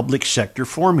Archimedes-inspired public sector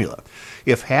formula.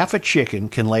 If half a chicken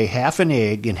can lay half an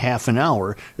egg in half an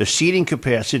hour, the seating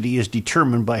capacity is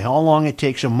determined by how long it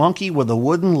takes a monkey with a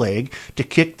wooden leg to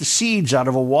kick the seeds out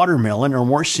of a watermelon, or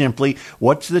more simply,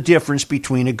 what's the difference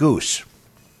between a goose?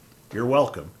 You're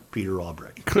welcome, Peter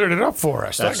Albrecht. Cleared it up for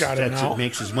us. I got it now. It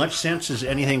makes as much sense as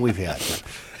anything we've had.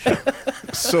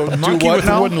 So Monkey with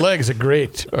a wooden leg is a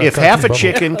great. If half a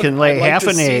chicken can lay half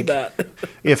an egg, That.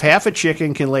 if half a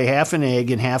chicken can lay half an egg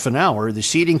in half an hour, the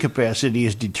seating capacity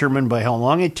is determined by how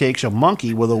long it takes a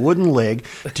monkey with a wooden leg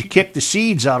to kick the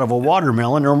seeds out of a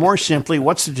watermelon, or more simply,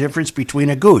 what's the difference between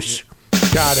a goose?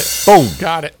 Got it. Boom.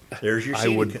 Got it. There's your I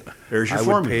seating. would. There's your I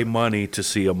formula. would pay money to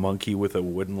see a monkey with a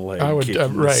wooden leg. I would, kicking the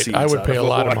right, seeds I would out pay a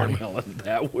lot of money. watermelon.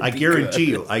 That would I be guarantee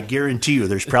good. you. I guarantee you.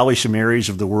 There's probably some areas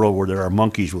of the world where there are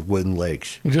monkeys with wooden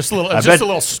legs. Just a little. I Just bet- a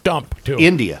little stump too.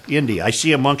 India. I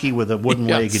see a monkey with a wooden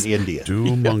leg Yes. in India.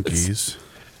 Do monkeys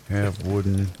have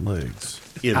wooden legs?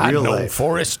 In I real know, life.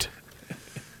 Forrest.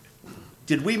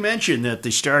 Did we mention that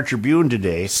the Star Tribune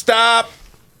today? Stop!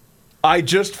 I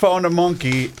just found a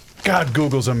monkey. God,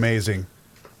 Google's amazing.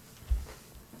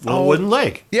 With a wooden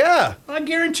leg. Yeah. I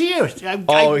guarantee you.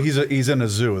 He's in a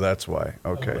zoo. That's why.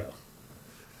 Okay.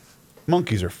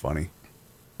 Monkeys are funny.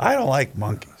 I don't like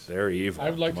monkeys. They're evil. I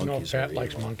would like to know if Monkeys are Pat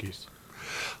likes evil. monkeys.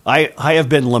 I have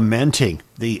been lamenting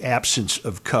the absence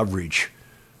of coverage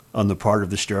on the part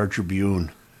of the Star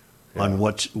Tribune on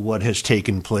what has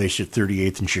taken place at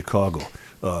 38th and Chicago.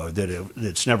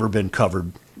 That's never been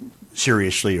covered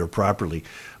seriously or properly.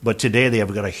 But today they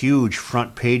have got a huge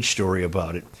front page story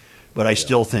about it. But I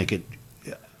still think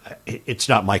it's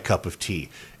not my cup of tea.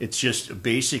 It's just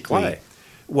basically. Why?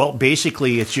 Well,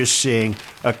 basically, it's just saying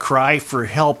a cry for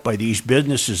help by these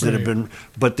businesses that have been,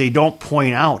 but they don't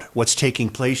point out what's taking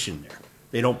place in there.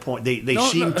 They don't point. They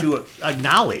seem to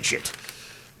acknowledge it.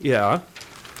 Yeah.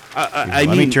 I Let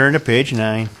mean, me turn to page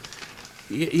 9.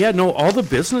 Yeah, no, all the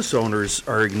business owners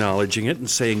are acknowledging it and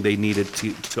saying they needed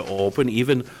to open.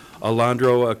 Even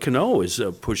Alondro Cano is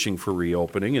pushing for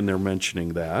reopening, and they're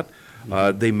mentioning that.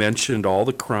 They mentioned all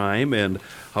the crime and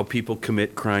how people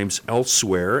commit crimes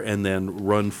elsewhere and then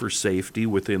run for safety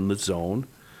within the zone.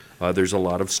 There's a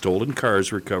lot of stolen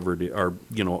cars recovered, or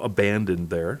abandoned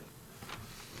there.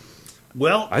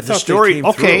 Well, I the thought they story.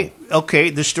 came Okay.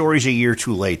 The story's a year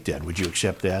too late. Then, would you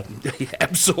accept that?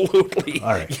 Absolutely.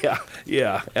 All right.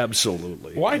 Yeah,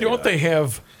 absolutely. Why don't they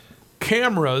have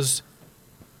cameras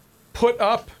put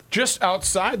up just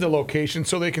outside the location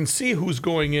so they can see who's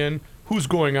going in, who's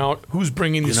going out, who's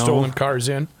bringing these stolen cars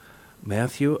in?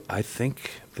 Matthew, I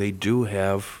think they do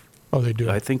have. Oh, they do.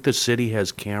 I think the city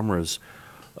has cameras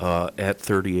at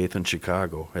 38th and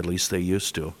Chicago. At least they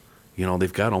used to.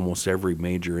 They've got almost every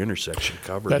major intersection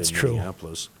covered That's in true.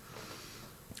 Minneapolis.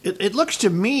 It looks to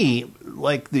me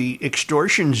like the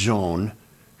extortion zone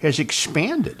has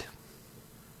expanded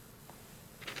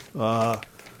all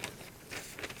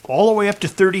the way up to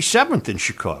 37th in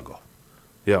Chicago.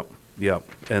 Yep, yep,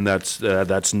 and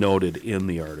that's noted in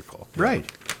the article. Right.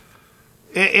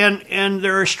 And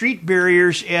there are street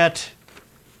barriers at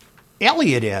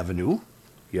Elliott Avenue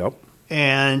Yep.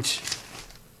 and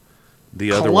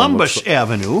The other Columbus one looks,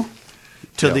 Avenue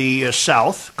to Yeah. the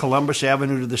south, Columbus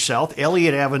Avenue to the south,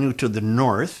 Elliott Avenue to the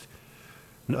north.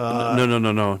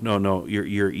 No.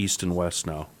 You're east and west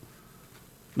now.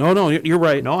 No, you're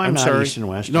right. No, I'm not sorry. east and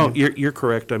west. No, you're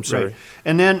correct. I'm sorry. Right.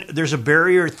 And then there's a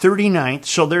barrier at 39th,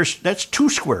 so that's 2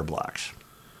 square blocks.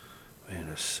 Wait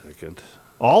a second.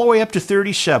 All the way up to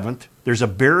 37th, there's a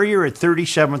barrier at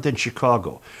 37th in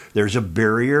Chicago. There's a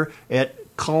barrier at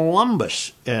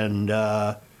Columbus and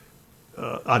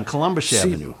on Columbus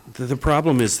Avenue. The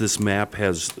problem is this map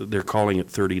they're calling it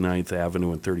 39th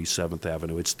Avenue and 37th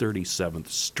Avenue. It's 37th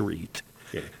Street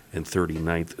and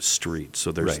 39th Street.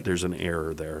 So there's an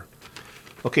error there.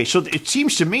 Okay, so it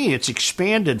seems to me it's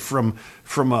expanded from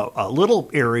a little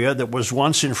area that was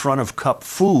once in front of Cup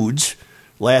Foods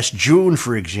last June,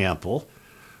 for example,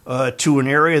 to an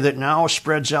area that now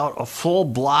spreads out a full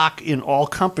block in all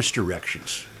compass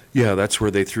directions. Yeah, that's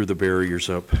where they threw the barriers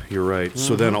up. You're right. Mm-hmm.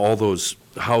 So then all those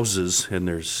houses, and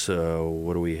there's,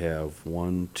 what do we have?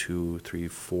 1, 2, 3,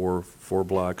 4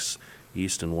 blocks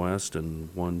east and west, and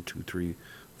 1, 2, 3,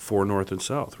 4 north and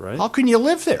south, right? How can you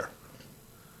live there?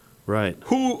 Right.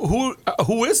 Who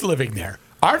is living there?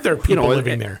 Are there people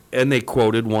living there? And they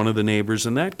quoted one of the neighbors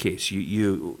in that case.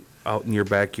 You out in your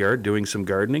backyard doing some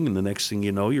gardening, and the next thing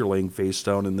you know, you're laying face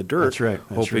down in the dirt, That's right.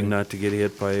 That's hoping right. not to get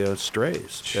hit by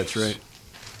strays. That's right.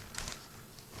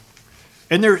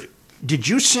 And did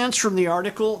you sense from the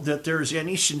article that there's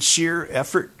any sincere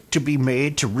effort to be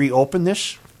made to reopen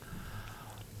this?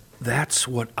 That's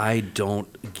what I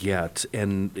don't get.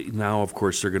 And now, of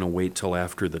course, they're going to wait till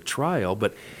after the trial.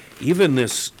 But even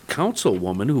this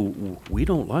councilwoman, who we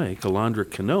don't like, Alondra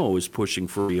Cano, is pushing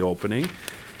for reopening.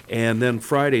 And then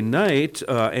Friday night,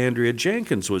 Andrea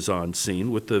Jenkins was on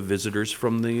scene with the visitors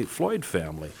from the Floyd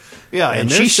family. Yeah, and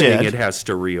they're she saying said it has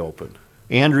to reopen.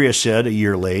 Andrea said a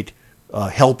year late,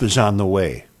 help is on the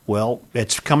way. Well,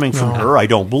 it's coming from her. I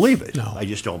don't believe it. No. I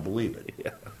just don't believe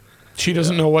it. She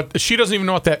doesn't know she doesn't even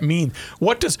know what that means.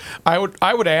 I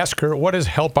would ask her, what is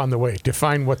help on the way?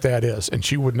 Define what that is. And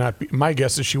she would not be, my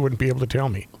guess is she wouldn't be able to tell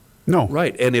me. No.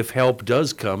 Right, and if help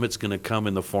does come, it's going to come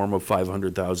in the form of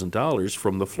 $500,000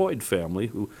 from the Floyd family,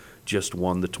 who just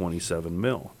won the $27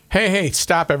 million. Hey,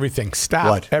 stop everything.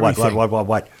 Stop everything.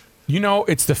 What? You know,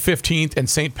 it's the 15th and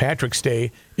St. Patrick's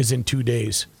Day is in 2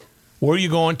 days. Where are you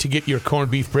going to get your corned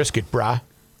beef brisket, brah?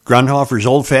 Grunhofer's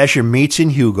Old Fashioned Meats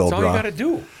in Hugo, That's all you brah. got to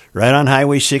do. Right on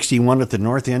Highway 61 at the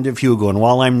north end of Hugo. And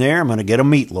while I'm there, I'm going to get a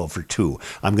meatloaf or 2.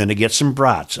 I'm going to get some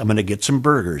brats. I'm going to get some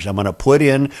burgers. I'm going to put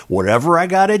in whatever I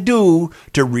got to do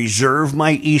to reserve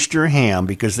my Easter ham,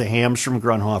 because the hams from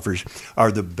Grunhofer's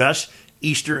are the best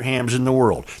Easter hams in the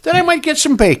world. Then I might get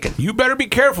some bacon. You better be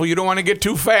careful. You don't want to get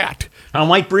too fat. I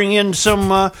might bring in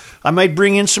some.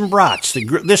 Brats.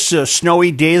 This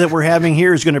snowy day that we're having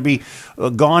here is going to be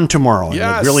gone tomorrow. And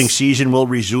Yes. the grilling season will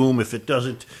resume if it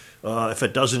doesn't. If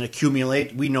it doesn't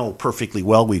accumulate, we know perfectly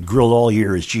well we grill all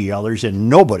year as GLers, and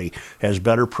nobody has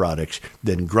better products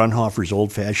than Grunhofer's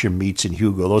Old Fashioned Meats in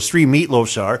Hugo. Those 3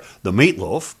 meatloafs are the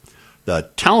meatloaf,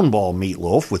 the Town Ball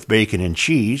meatloaf with bacon and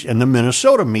cheese, and the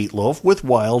Minnesota meatloaf with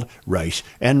wild rice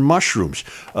and mushrooms.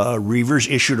 Reavers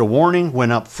issued a warning,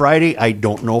 went up Friday. I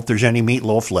don't know if there's any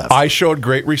meatloaf left. I showed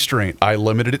great restraint. I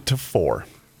limited it to 4.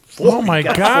 Oh, my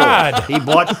God. He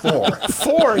bought 4.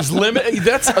 4 is limited.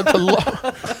 That's a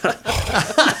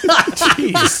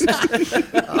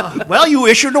Jeez. Well, you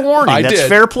issued a warning. I That's did.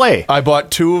 fair play. I bought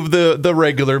 2 of the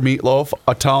regular meatloaf,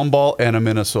 a Town Ball, and a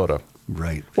Minnesota.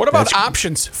 Right. What about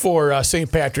options for St.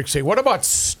 Patrick's Day? What about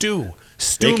stew?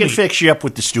 They can meat. fix you up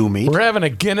with the stew meat. We're having a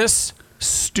Guinness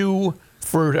stew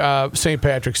for St.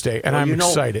 Patrick's Day, and I'm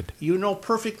excited. You know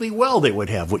perfectly well they would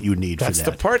have what you need That's for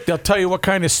the that. part. They'll tell you what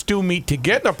kind of stew meat to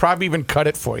get. They'll probably even cut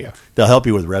it for you. They'll help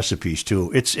you with recipes,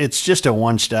 too. It's just a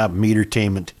one-stop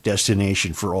meat-ertainment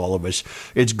destination for all of us.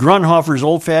 It's Grunhofer's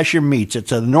Old Fashioned Meats.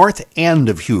 It's at the north end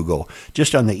of Hugo,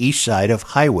 just on the east side of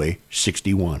Highway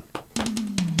 61.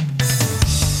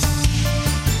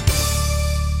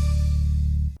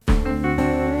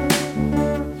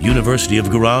 University of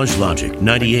Garage Logic,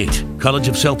 98. College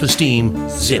of Self-Esteem,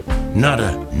 zip,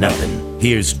 nada, nothing.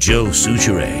 Here's Joe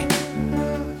Souchere.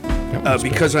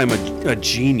 Because I'm a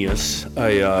genius,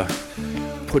 I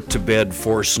put to bed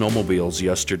 4 snowmobiles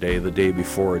yesterday, the day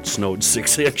before it snowed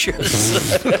 6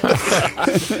 inches.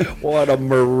 What a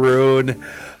maroon.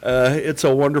 It's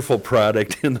a wonderful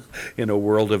product in a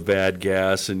world of bad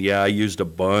gas. And yeah, I used a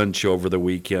bunch over the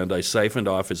weekend. I siphoned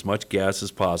off as much gas as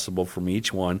possible from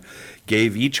each one,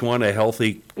 gave each one a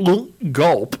healthy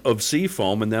gulp of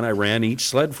Seafoam, and then I ran each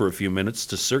sled for a few minutes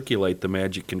to circulate the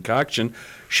magic concoction.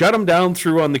 Shut them down,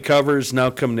 threw on the covers. Now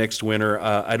come next winter,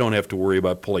 I don't have to worry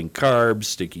about pulling carbs,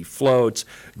 sticky floats,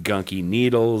 gunky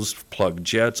needles, plug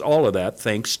jets, all of that,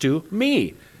 thanks to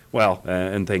me. Well,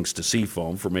 and thanks to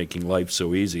Seafoam for making life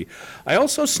so easy. I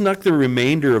also snuck the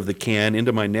remainder of the can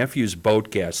into my nephew's boat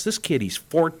gas. This kid, he's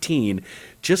 14,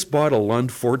 just bought a Lund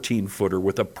 14-footer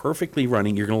with a perfectly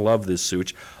running, you're going to love this,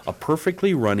 Such, a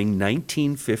perfectly running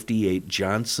 1958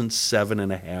 Johnson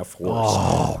 7.5 horse.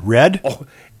 Oh, red? Oh,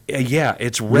 yeah,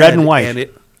 it's Red and white. And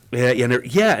it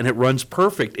runs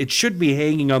perfect. It should be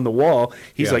hanging on the wall.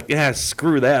 He's like,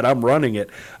 screw that, I'm running it.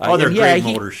 They're great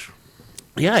motors.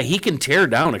 Yeah, he can tear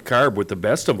down a carb with the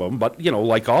best of them, but,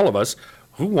 like all of us,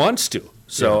 who wants to?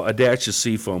 So a dash of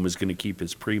Seafoam is going to keep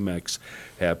his Premix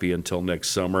happy until next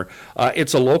summer.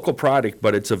 It's a local product,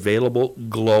 but it's available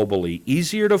globally.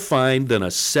 Easier to find than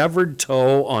a severed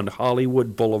toe on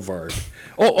Hollywood Boulevard.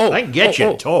 I can get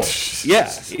you a toe.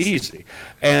 Yeah, easy.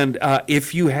 And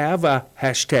if you have a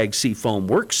hashtag Seafoam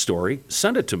work story,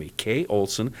 send it to me, K.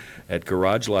 Olson at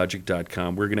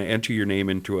GarageLogic.com. We're going to enter your name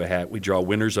into a hat. We draw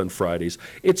winners on Fridays.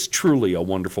 It's truly a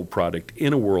wonderful product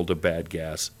in a world of bad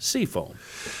gas. Seafoam.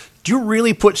 Do you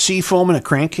really put Seafoam in a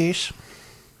crankcase?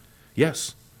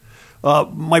 Yes.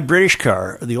 My British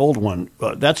car, the old one,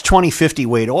 that's 2050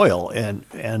 weight oil,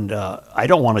 and I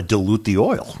don't want to dilute the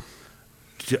oil.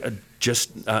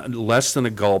 Just less than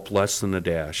a gulp, less than a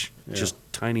dash. Yeah. Just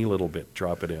tiny little bit.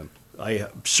 Drop it in. I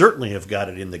certainly have got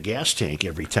it in the gas tank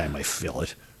every time I fill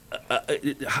it.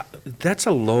 That's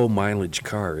a low mileage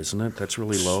car, isn't it? That's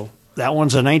really low. That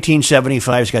one's a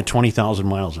 1975. It's got 20,000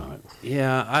 miles on it.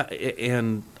 Yeah,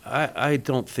 I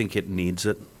don't think it needs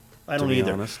it. I don't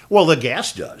either. Honest. Well, the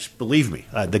gas does. Believe me,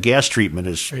 the gas treatment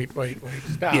is wait.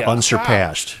 Stop.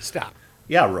 Unsurpassed. Stop.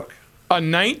 Yeah, Rook. A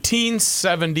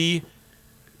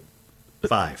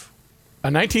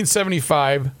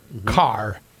 1975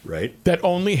 car, right? That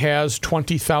only has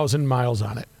 20,000 miles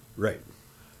on it. Right.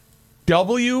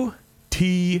 WT,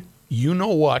 you know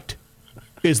what,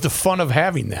 is the fun of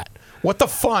having that? What the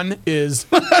fun is?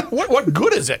 what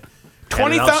good is it?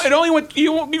 20,000. It only went.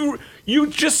 You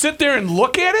just sit there and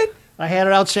look at it. I had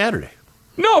it out Saturday.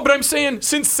 No, but I'm saying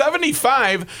since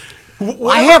 75.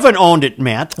 I haven't owned it,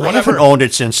 Matt. I haven't owned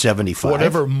it since 75.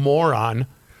 Whatever moron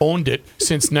owned it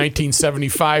since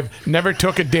 1975 never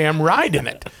took a damn ride in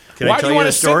it. Why do you want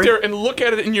to sit there and look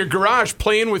at it in your garage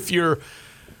playing with your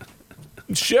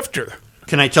shifter?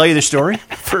 Can I tell you the story?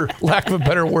 For lack of a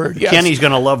better word, yes. Kenny's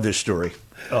going to love this story.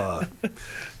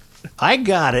 I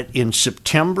got it in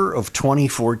September of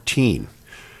 2014,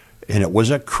 and it was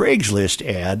a Craigslist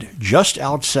ad just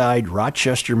outside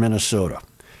Rochester, Minnesota.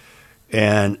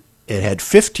 And it had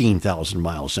 15,000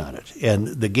 miles on it. And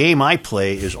the game I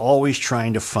play is always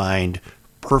trying to find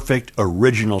perfect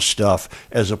original stuff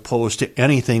as opposed to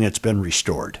anything that's been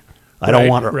restored. I don't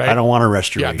want a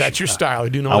restoration. Yeah, that's your style. I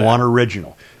do know I want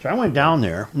original. So I went down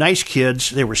there. Nice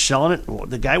kids. They were selling it.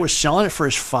 The guy was selling it for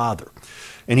his father.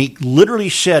 And he literally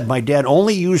said, my dad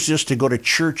only used this to go to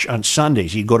church on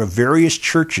Sundays. He'd go to various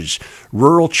churches,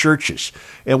 rural churches,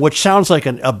 and which sounds like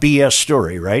a BS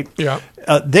story, right? Yeah.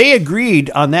 They agreed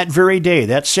on that very day,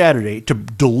 that Saturday, to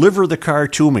deliver the car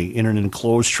to me in an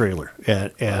enclosed trailer.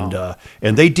 And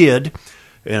they did.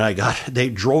 And they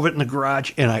drove it in the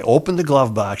garage, and I opened the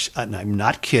glove box, and I'm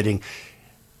not kidding.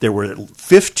 There were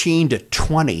 15 to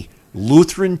 20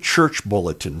 Lutheran church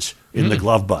bulletins in the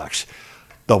glove box.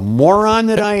 The moron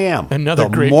that I am. Another the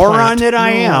great moron plant. that I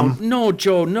am. No,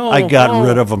 Joe, no. I got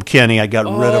rid of them, Kenny. I got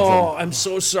rid of them. Oh, I'm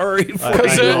so sorry.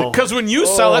 Because when you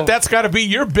sell it, that's got to be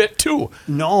your bit, too.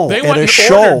 No, they went and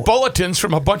ordered bulletins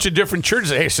from a bunch of different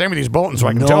churches. Hey, send me these bulletins so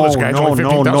I can tell this guy's only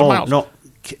 15,000 miles. No.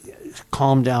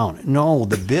 Calm down. No,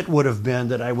 the bit would have been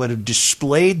that I would have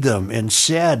displayed them and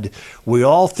said, we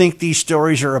all think these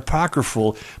stories are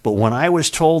apocryphal, but when I was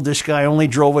told this guy only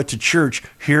drove it to church,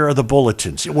 here are the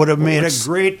bulletins. It would have made a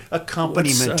great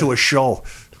accompaniment to a show.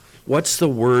 What's the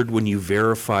word when you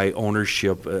verify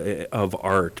ownership of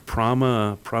art?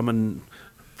 Promise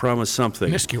something.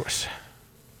 Promiscuous.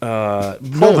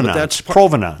 Provenance.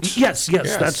 Provenance. Yes,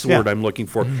 that's the word I'm looking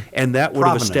for. And that would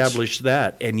have established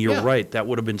that. And you're right, that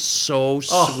would have been so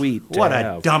sweet to what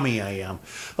have. A dummy I am.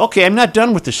 Okay, I'm not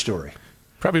done with the story.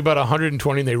 Probably about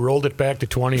 120, and they rolled it back to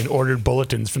 20 and ordered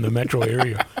bulletins from the metro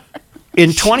area.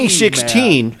 In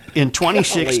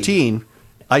 2016,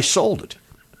 I sold it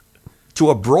to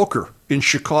a broker in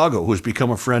Chicago who's become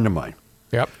a friend of mine.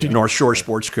 Yep. North Shore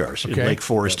Sports Cars in Okay. Lake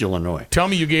Forest, Illinois. Tell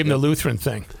me you gave him the Lutheran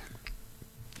thing.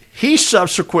 He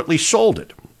subsequently sold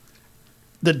it.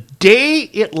 The day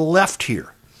it left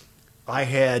here, I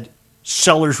had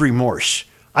seller's remorse.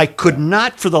 I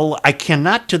cannot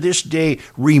to this day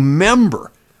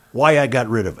remember why I got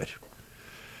rid of it.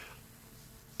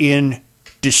 In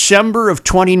December of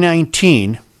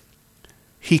 2019,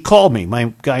 he called me,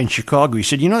 my guy in Chicago. He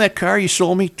said, "You know that car you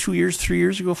sold me 2 years, 3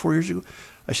 years ago, 4 years ago?"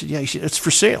 I said, "Yeah." He said, "It's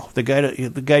for sale. The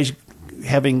guy's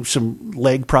having some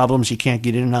leg problems. He can't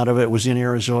get in and out of it. It was in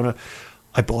Arizona."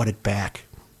 I bought it back.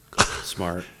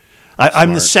 Smart.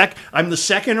 I'm the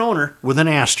second owner with an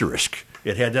asterisk.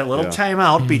 It had that little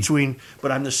timeout between,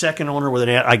 but I'm the second owner with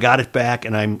I got it back,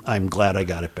 and I'm glad I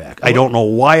got it back. I don't know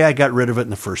why I got rid of it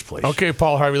in the first place. Okay,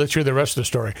 Paul Harvey, let's hear the rest of the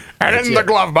story. And in the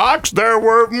glove box, there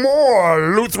were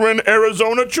more Lutheran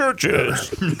Arizona churches.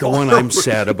 The one I'm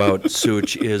sad about,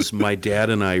 Such, is my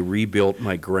dad and I rebuilt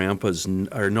my grandpa's,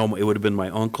 or no, it would have been my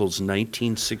uncle's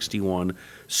 1961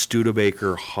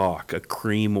 Studebaker Hawk, a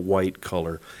cream white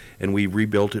color. And we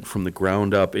rebuilt it from the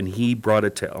ground up, and he brought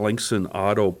it to Ellingson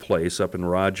Auto Place up in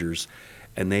Rogers,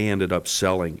 and they ended up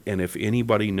selling. And if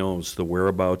anybody knows the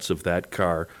whereabouts of that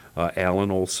car, Alan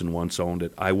Olson once owned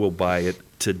it. I will buy it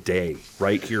today,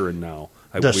 right here and now.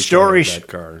 I wish I had that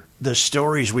car. The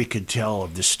stories we could tell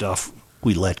of this stuff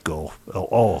we let go.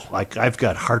 I've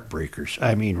got heartbreakers.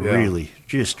 I mean, really,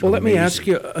 just Well, let me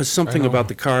amazing. ask you something about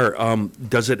the car.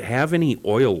 Does it have any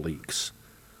oil leaks?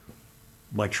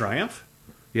 My Triumph?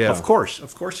 Yeah. Of course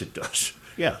it does.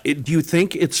 Yeah. Do you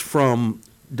think it's from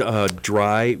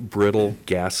dry, brittle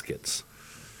gaskets?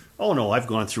 Oh no, I've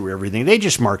gone through everything. They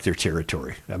just mark their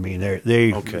territory. I mean,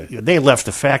 they left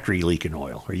the factory leaking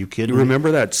oil. Are you kidding? You me?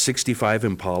 remember that 65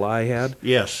 Impala I had?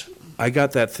 Yes. I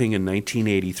got that thing in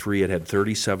 1983. It had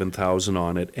 37,000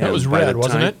 on it. That was red,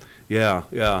 wasn't it? Yeah,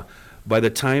 yeah. By the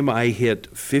time I hit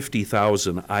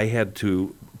 50,000, I had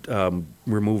to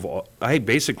remove I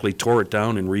basically tore it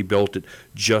down and rebuilt it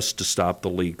just to stop the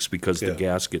leaks because the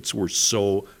gaskets were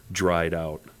so dried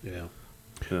out.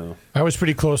 Yeah. I was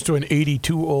pretty close to an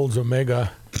 82 Olds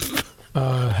Omega.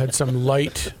 Had some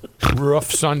light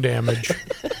roof sun damage,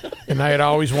 and I had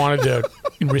always wanted to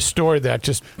restore that,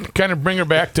 just kind of bring her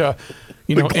back to,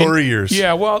 The glory years.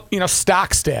 Yeah, well,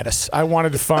 stock status. I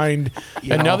wanted to find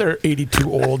another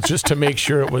 82 Olds just to make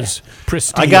sure it was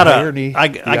pristine. I got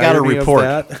a report.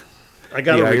 I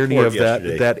got the a irony report of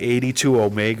yesterday. that 82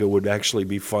 Omega would actually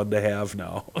be fun to have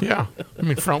now. Yeah, I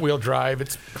mean front wheel drive.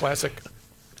 It's classic.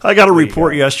 I got a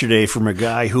report yesterday from a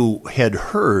guy who had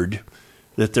heard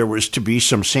that there was to be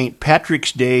some St.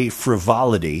 Patrick's Day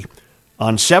frivolity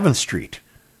on 7th Street,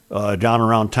 down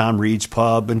around Tom Reed's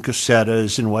Pub and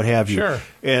Casetta's and what have you. Sure.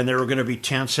 And there were going to be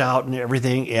tents out and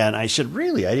everything. And I said,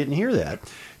 really? I didn't hear that.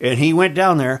 And he went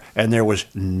down there, and there was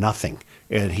nothing.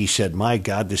 And he said, my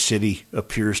God, the city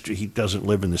appears to, he doesn't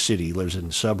live in the city, he lives in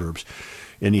the suburbs.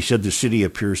 And he said the city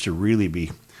appears to really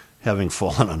be having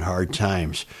fallen on hard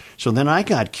times. So then I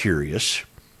got curious,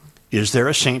 is there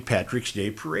a St. Patrick's Day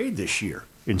parade this year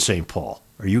in St. Paul?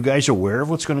 Are you guys aware of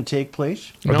what's going to take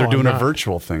place? But they're No, doing I'm a not.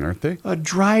 virtual thing, aren't they? A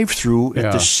drive-through at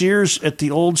Yeah. the Sears, at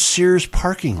the old Sears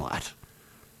parking lot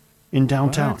in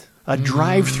downtown. What? A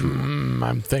drive-through.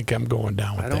 I think I'm going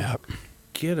down with that.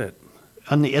 Get it.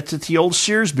 It's at the old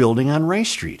Sears building on Rice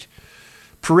Street.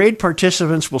 Parade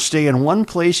participants will stay in one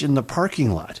place in the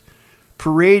parking lot.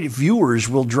 Parade viewers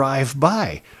will drive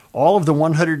by. All of the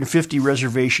 150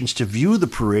 reservations to view the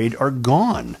parade are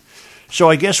gone. So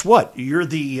I guess what? You're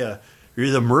the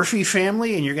Murphy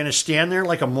family, and you're going to stand there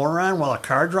like a moron while a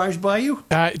car drives by you?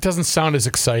 It doesn't sound as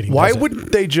exciting. Why does it?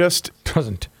 wouldn't they just?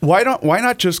 Doesn't. Why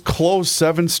not just close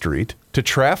 7th Street to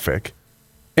traffic,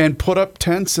 and put up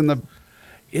tents in the?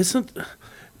 Isn't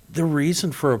the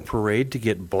reason for a parade to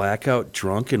get blackout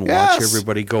drunk and Yes. watch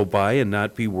everybody go by and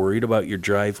not be worried about your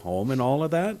drive home and all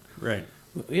of that? Right.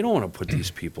 You don't want to put these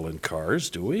people in cars,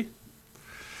 do we?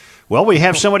 Well, we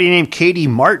have somebody named Katie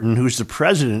Martin, who's the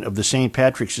president of the St.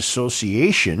 Patrick's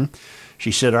Association.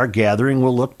 She said, our gathering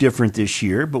will look different this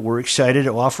year, but we're excited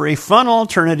to offer a fun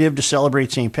alternative to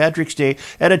celebrate St. Patrick's Day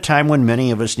at a time when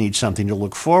many of us need something to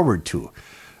look forward to.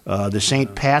 The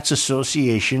St. Pat's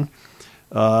Association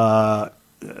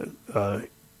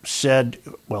said,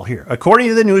 well, here, according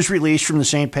to the news release from the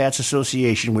St. Pat's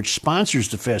Association, which sponsors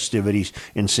the festivities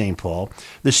in St. Paul,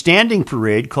 the standing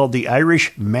parade, called the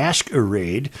Irish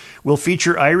Masquerade, will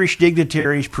feature Irish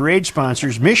dignitaries, parade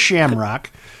sponsors, Miss Shamrock,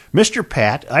 Mr.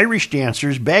 Pat, Irish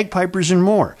dancers, bagpipers, and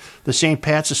more. The St.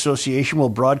 Pat's Association will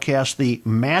broadcast the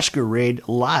masquerade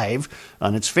live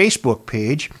on its Facebook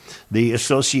page. The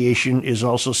association is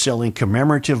also selling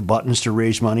commemorative buttons to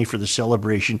raise money for the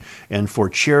celebration and for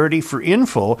charity. For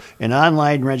info and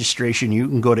online registration, you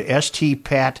can go to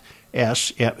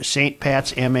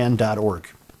stpatsmn.org.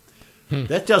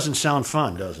 That doesn't sound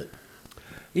fun, does it?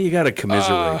 You got to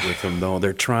commiserate with them, though.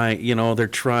 They're trying. They're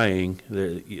trying.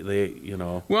 They.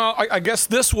 Well, I guess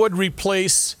this would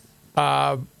replace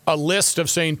a list of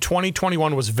saying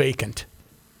 2021 was vacant.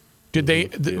 Did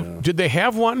they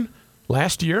have one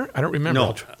last year? I don't remember.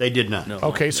 No, they did not. No.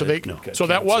 Okay, so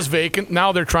that was vacant.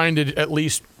 Now they're trying to at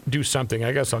least do something.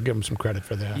 I guess I'll give them some credit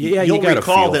for that. Yeah, you'll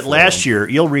recall that last year.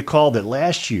 You'll recall that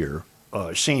last year,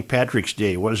 St. Patrick's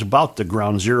Day was about the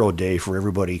ground zero day for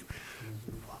everybody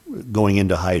going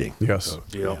into hiding. Yes.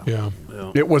 Yeah.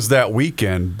 It was that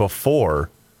weekend before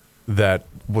that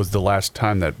was the last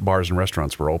time that bars and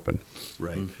restaurants were open.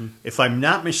 Right. Mm-hmm. If I'm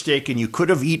not mistaken, you could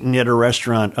have eaten at a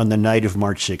restaurant on the night of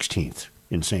March 16th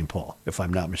in St. Paul, if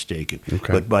I'm not mistaken.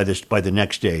 Okay. But by the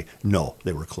next day, no,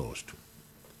 they were closed.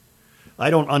 I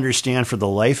don't understand for the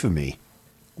life of me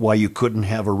why you couldn't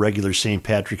have a regular St.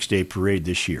 Patrick's Day parade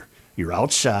this year. You're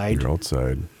outside.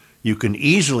 You can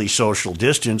easily social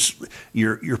distance.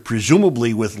 You're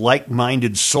presumably with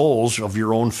like-minded souls of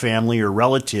your own family or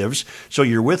relatives. So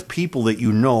you're with people that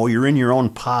you know. You're in your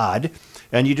own pod,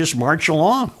 and you just march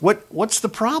along. What's the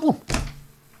problem?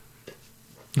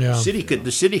 Yeah.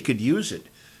 The city could use it.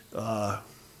 I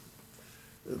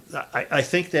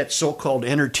think that so-called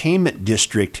entertainment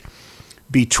district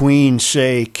between,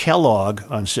 say, Kellogg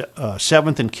on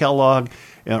 7th and Kellogg,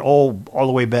 and all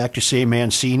the way back to, say,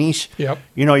 Mancini's. Yep.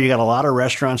 You got a lot of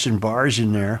restaurants and bars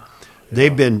in there.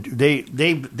 They've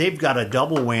got a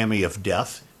double whammy of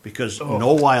death because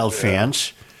no Wild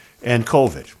fans and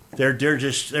COVID. They're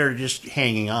just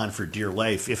hanging on for dear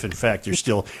life, if in fact they're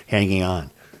still hanging on.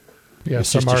 Yeah,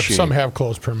 some have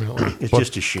closed permanently. It's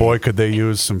just a shame. Boy, could they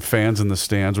use some fans in the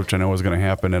stands, which I know is going to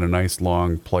happen in a nice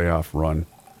long playoff run,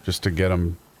 just to get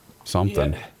them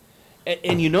something. Yeah.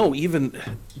 And even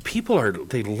people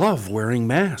they love wearing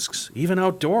masks, even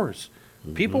outdoors.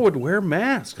 Mm-hmm. People would wear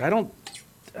masks. But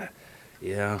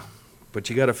you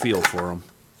got to feel for them.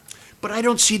 But I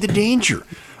don't see the danger.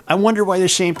 I wonder why the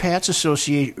St. Pat's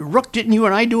Association. Rook, didn't you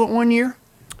and I do it one year?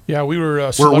 Yeah, we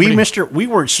were. Were we Mr. We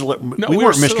weren't. We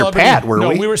weren't Mr. Pat, were we?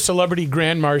 No, we were celebrity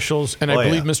grand marshals, and I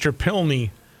believe yeah. Mr. Pilney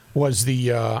was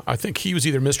the. I think he was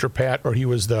either Mr. Pat or he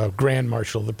was the grand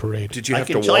marshal of the parade. Did you have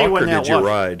to walk or did you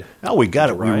ride? No, we got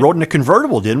it. We rode in a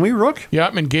convertible, didn't we, Rook?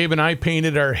 Yep, and Gabe and I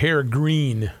painted our hair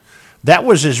green. That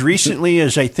was as recently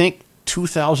as I think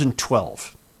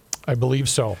 2012. I believe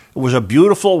so. It was a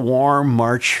beautiful, warm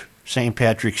March St.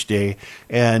 Patrick's Day,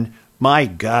 and my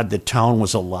God, the town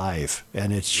was alive,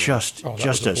 and it's just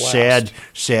a sad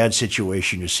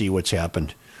situation to see what's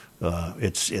happened.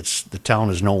 It's the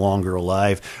town is no longer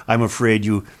alive. I'm afraid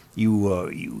you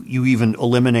even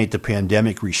eliminate the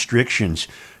pandemic restrictions,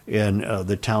 and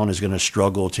the town is going to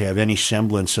struggle to have any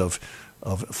semblance of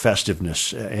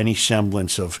festiveness, any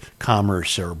semblance of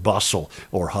commerce or bustle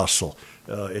or hustle.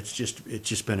 It's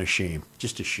just been a shame,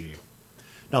 just a shame.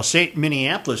 Now,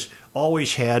 Minneapolis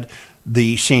always had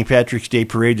the St. Patrick's Day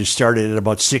parade that started at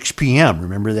about 6 p.m.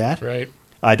 Remember that? Right.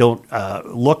 I don't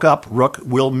look up, Rook,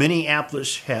 will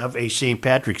Minneapolis have a St.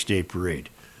 Patrick's Day parade?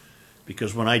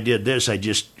 Because when I did this, I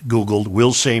just Googled,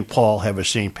 will St. Paul have a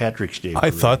St. Patrick's Day parade?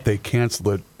 I thought they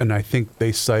canceled it, and I think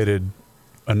they cited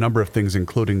a number of things,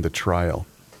 including the trial.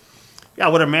 Yeah, I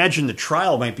would imagine the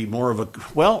trial might be more of a...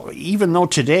 Well, even though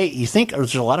today, you think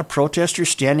there's a lot of protesters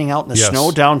standing out in the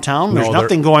snow downtown? There's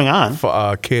nothing going on.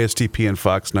 KSTP and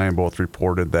Fox 9 both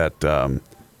reported that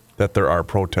that there are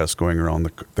protests going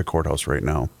around the courthouse right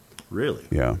now. Really?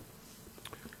 Yeah.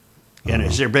 And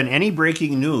has there been any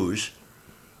breaking news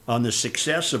on the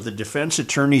success of the defense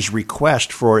attorney's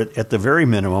request for, at the very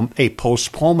minimum, a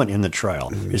postponement in the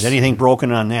trial? Is anything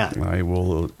broken on that? I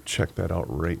will check that out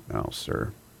right now,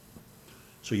 sir.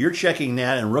 So you're checking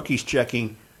that, and Rookie's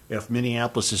checking if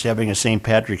Minneapolis is having a St.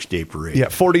 Patrick's Day parade. Yeah,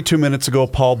 42 minutes ago,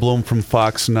 Paul Bloom from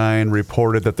Fox 9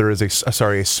 reported that there is a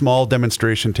small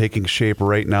demonstration taking shape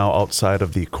right now outside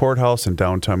of the courthouse in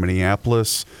downtown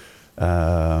Minneapolis.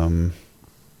 Okay,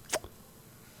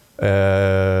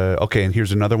 and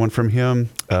here's another one from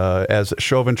him. As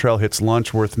Chauvin trial hits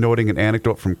lunch, worth noting an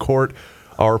anecdote from court.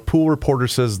 Our pool reporter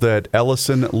says that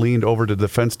Ellison leaned over to the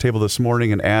defense table this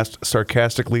morning and asked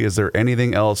sarcastically, is there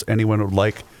anything else anyone would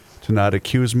like to not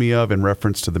accuse me of, in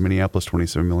reference to the Minneapolis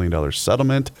 $27 million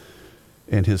settlement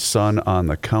and his son on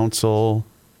the council.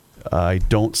 I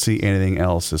don't see anything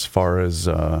else as far as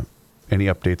any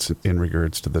updates in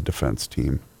regards to the defense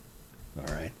team.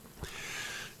 All right.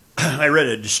 I read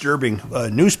a disturbing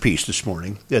news piece this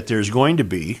morning that there's going to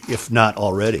be, if not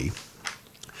already,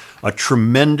 a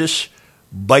tremendous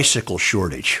bicycle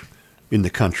shortage in the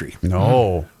country.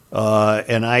 No.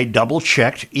 And I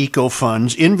double-checked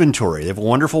EcoFund's inventory. They have a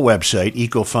wonderful website,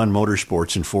 EcoFund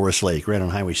Motorsports in Forest Lake, right on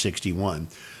Highway 61.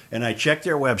 And I checked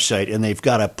their website, and they've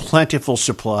got a plentiful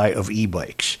supply of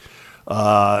e-bikes.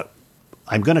 I'm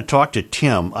going to talk to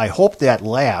Tim. I hope that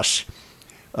lasts.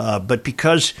 But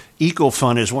because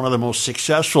EcoFund is one of the most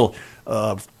successful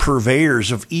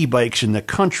purveyors of e-bikes in the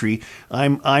country,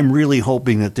 I'm really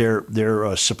hoping that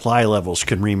their supply levels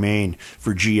can remain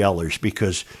for GLers,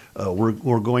 because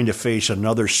we're going to face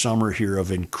another summer here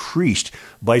of increased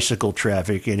bicycle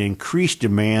traffic and increased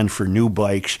demand for new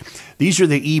bikes. These are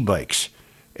the e-bikes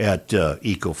at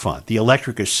EcoFund, the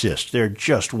electric assist. They're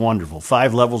just wonderful.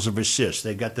 5 levels of assist.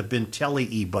 They've got the Bentelli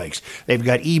e-bikes. They've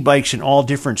got e-bikes in all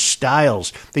different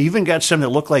styles. They even got some that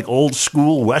look like old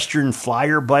school Western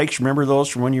Flyer bikes. Remember those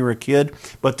from when you were a kid?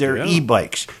 But they're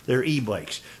e-bikes. They're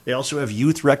e-bikes. They also have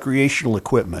youth recreational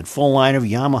equipment, full line of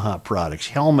Yamaha products,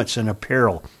 helmets and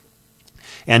apparel.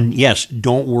 And yes,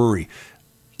 don't worry.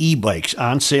 E-bikes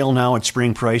on sale now at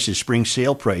spring prices, spring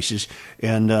sale prices.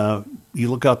 And you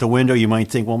look out the window, you might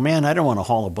think, well, man, I don't want to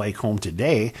haul a bike home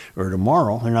today or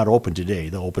tomorrow. They're not open today.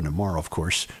 They'll open tomorrow, of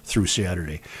course, through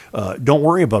Saturday. Don't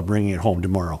worry about bringing it home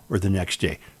tomorrow or the next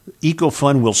day.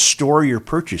 EcoFund will store your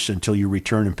purchase until you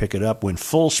return and pick it up when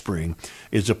full spring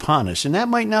is upon us. And that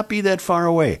might not be that far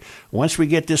away. Once we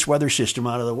get this weather system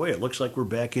out of the way, it looks like we're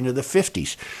back into the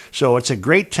 50s. So it's a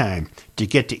great time to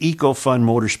get to EcoFund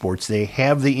Motorsports. They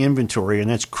have the inventory, and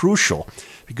that's crucial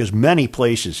because many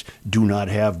places do not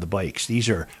have the bikes. These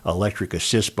are electric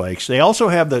assist bikes. They also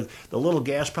have the little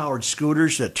gas-powered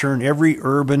scooters that turn every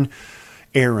urban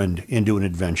errand into an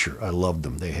adventure. I love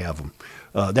them. They have them.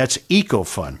 That's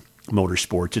EcoFund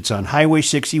Motorsports. It's on Highway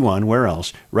 61. Where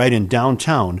else? Right in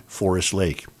downtown Forest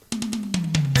Lake.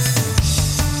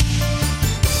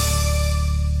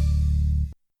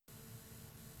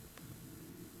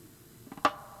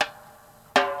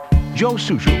 Joe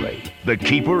Souchere, the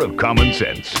keeper of common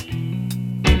sense.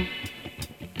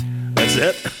 That's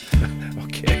it?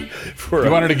 Okay. You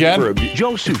want it again?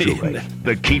 Joe Souchere,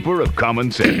 the keeper of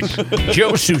common sense.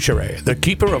 Joe Souchere, the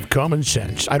keeper of common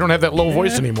sense. I don't have that low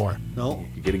voice anymore. No,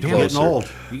 You're getting you're getting closer.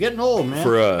 old. You're getting old, man.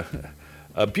 For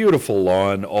a beautiful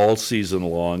lawn all season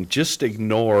long, just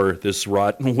ignore this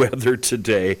rotten weather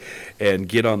today and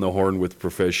get on the horn with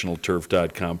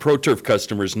ProfessionalTurf.com. ProTurf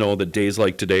customers know that days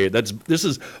like today, this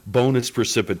is bonus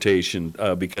precipitation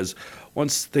because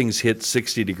once things hit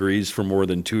 60 degrees for more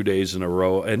than 2 days in a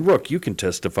row, and Rook, you can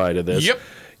testify to this. Yep.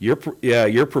 Your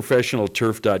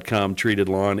ProfessionalTurf.com treated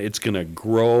lawn, it's going to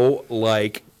grow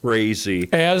like crazy.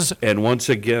 And once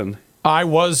again, I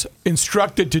was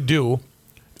instructed to do,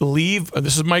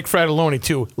 this is Mike Fratelloni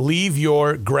too, leave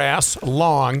your grass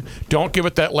long. Don't give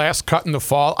it that last cut in the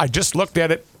fall. I just looked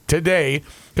at it today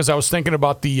because I was thinking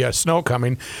about the snow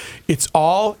coming. It's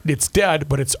dead,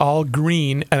 but it's all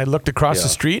green. And I looked across the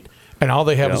street, and all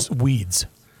they have is weeds.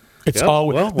 It's all.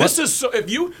 Well, this is so.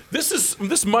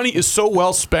 This money is so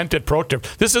well spent at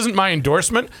ProTurf. This isn't my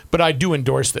endorsement, but I do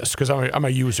endorse this because I'm a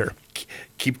user.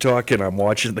 keep talking. I'm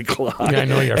watching the clock. Yeah, I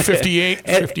know you're 58,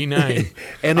 59.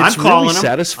 And it's really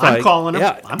satisfying. I'm calling him.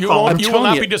 Yeah, You will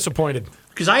not be disappointed.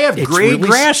 because I have gray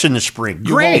grass in the spring.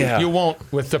 Gray. You won't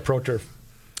with the ProTurf.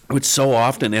 It's so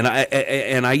often, and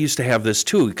I used to have this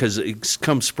too, because it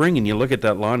comes spring and you look at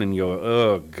that lawn and you go,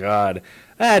 oh God,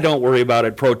 don't worry about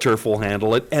it. ProTurf will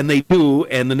handle it, and they do.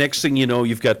 And the next thing you know,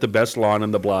 you've got the best lawn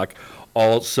in the block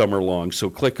all summer long. So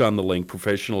click on the link,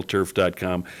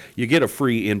 ProfessionalTurf.com. You get a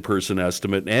free in-person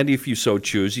estimate, and if you so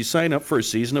choose, you sign up for a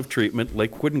season of treatment,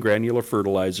 liquid and granular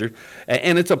fertilizer,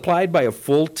 and it's applied by a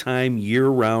full-time,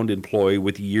 year-round employee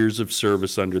with years of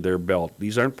service under their belt.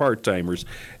 These aren't part-timers,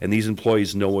 and these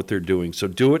employees know what they're doing. So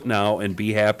do it now and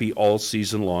be happy all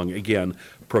season long. Again,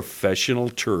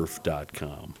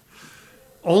 ProfessionalTurf.com.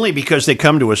 Only because they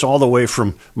come to us all the way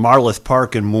from Marloth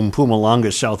Park in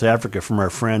Mpumalanga, South Africa, from our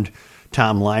friend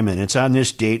Tom Lyman. It's on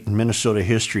this date in Minnesota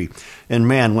history. And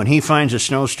man, when he finds a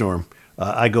snowstorm,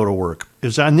 I go to work.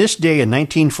 It's on this day in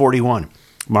 1941,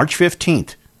 March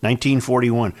 15th,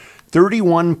 1941.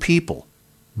 31 people,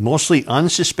 mostly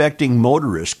unsuspecting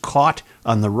motorists caught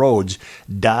on the roads,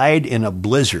 died in a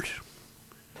blizzard.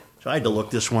 So I had to look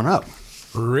this one up.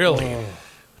 Really?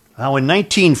 Now, in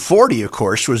 1940, of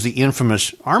course, was the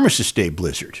infamous Armistice Day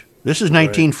blizzard. This is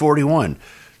 1941.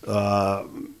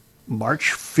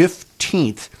 March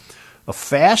 15th, A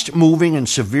fast-moving and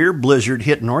severe blizzard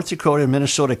hit North Dakota and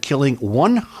Minnesota, killing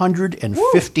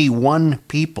 151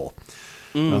 people.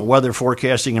 Weather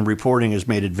forecasting and reporting has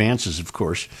made advances, of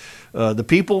course. The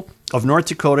people of North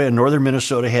Dakota and northern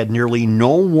Minnesota had nearly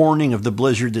no warning of the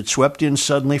blizzard that swept in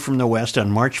suddenly from the west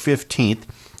on March 15th.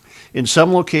 In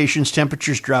some locations,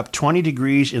 temperatures dropped 20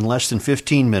 degrees in less than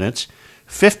 15 minutes.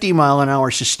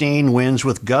 50-mile-an-hour sustained winds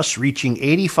with gusts reaching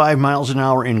 85 miles an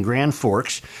hour in Grand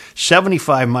Forks,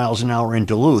 75 miles an hour in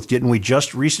Duluth. Didn't we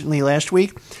just recently last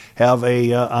week have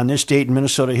on this date in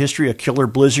Minnesota history, a killer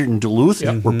blizzard in Duluth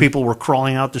where people were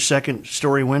crawling out the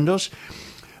second-story windows?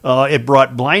 It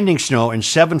brought blinding snow and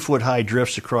 7-foot-high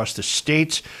drifts across the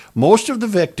states. Most of the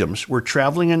victims were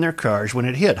traveling in their cars when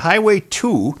it hit. Highway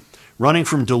 2, running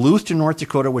from Duluth to North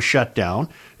Dakota, was shut down,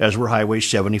 as were Highways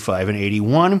 75 and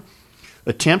 81.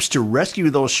 Attempts to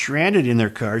rescue those stranded in their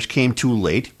cars came too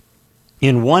late.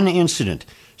 In one incident,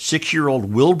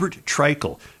 6-year-old Wilbert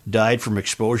Treichel died from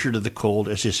exposure to the cold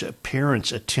as his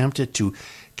parents attempted to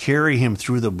carry him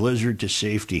through the blizzard to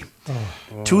safety.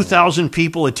 2,000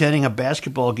 people attending a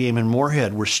basketball game in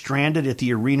Moorhead were stranded at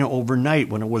the arena overnight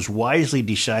when it was wisely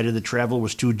decided the travel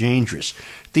was too dangerous.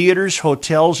 Theaters,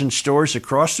 hotels, and stores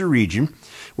across the region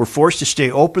were forced to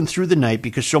stay open through the night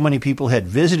because so many people had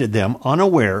visited them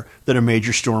unaware that a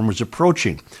major storm was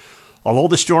approaching. Although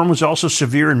the storm was also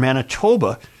severe in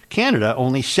Manitoba, Canada,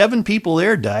 only 7 people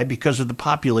there died because of the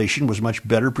population was much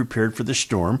better prepared for the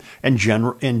storm and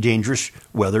dangerous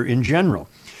weather in general.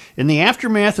 In the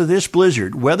aftermath of this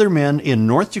blizzard, weathermen in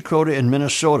North Dakota and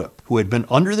Minnesota, who had been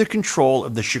under the control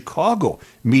of the Chicago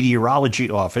Meteorology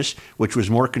Office, which was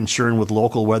more concerned with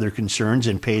local weather concerns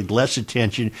and paid less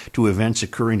attention to events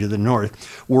occurring to the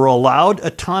north, were allowed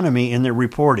autonomy in their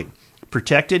reporting.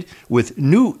 Protected with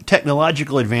new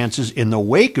technological advances in the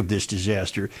wake of this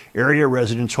disaster, area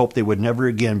residents hope they would never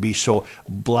again be so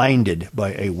blindsided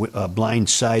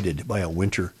by a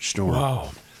winter storm. Wow.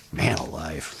 Man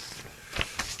alive.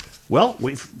 Well,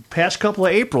 past couple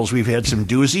of Aprils, we've had some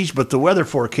doozies, but the weather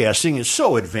forecasting is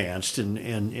so advanced and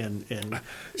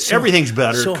everything's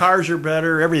better. Cars are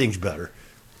better. Everything's better.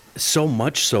 So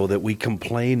much so that we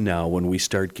complain now when we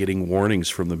start getting warnings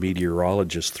from the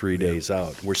meteorologists 3 days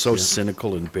out. We're so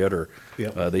cynical and bitter.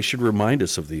 They should remind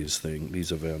us of these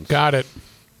events. Got it.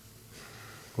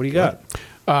 What do you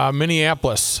got?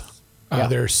 Minneapolis.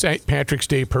 Their St. Patrick's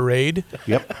Day parade.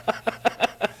 Yep.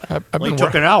 It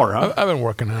took an hour, huh? I've been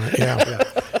working on it,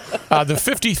 the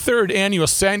 53rd annual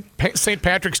St.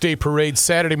 Patrick's Day parade,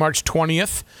 Saturday, March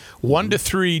 20th, 1 to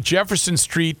 3, Jefferson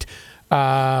Street,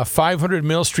 500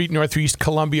 Mill Street, Northeast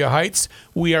Columbia Heights.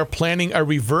 We are planning a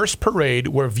reverse parade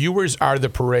where viewers are the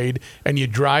parade and you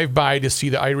drive by to see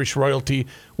the Irish royalty,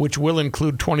 which will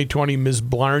include 2020 Ms.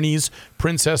 Blarney's,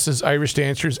 Princesses, Irish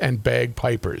Dancers, and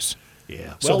Bagpipers.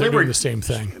 Yeah. So they're doing the same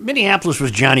thing. Minneapolis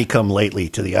was Johnny-come-lately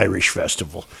to the Irish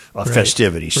festival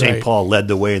festivities. St. Paul led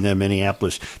the way, and then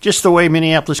Minneapolis. Just the way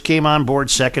Minneapolis came on board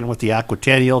second with the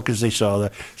Aquatennial because they saw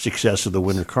the success of the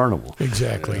Winter Carnival.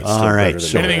 Exactly. All right.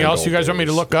 So anything else you guys want me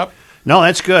to look up? No,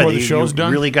 that's good. Before the show's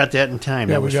done? Really got that in time.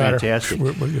 That was fantastic.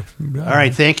 All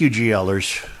right. Thank you,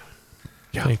 GLers.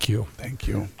 Yeah. Thank you.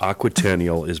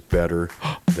 Aquatennial is better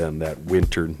than that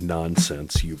winter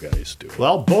nonsense you guys do.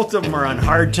 Well, both of them are on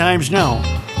hard times now.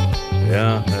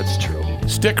 Yeah, that's true.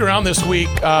 Stick around this week.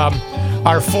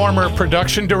 Our former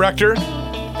production director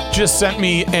just sent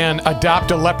me an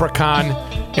Adopt a Leprechaun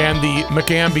and the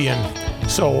McAmbian.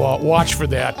 So watch for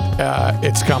that.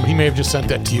 It's coming. He may have just sent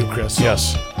that to you, Chris.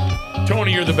 Yes.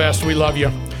 Tony, you're the best. We love you.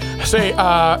 Say,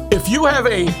 if you have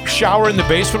a shower in the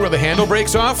basement where the handle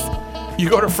breaks off, you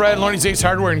go to Fred and Lonnie's Ace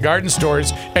Hardware and Garden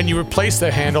Stores and you replace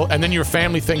the handle, and then your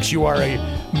family thinks you are a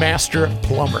master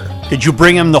plumber. Did you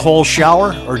bring him the whole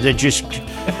shower, or did just...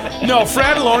 No,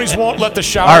 Fred and Lonnie's won't let the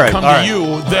shower come to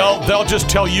you. They'll just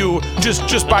tell you,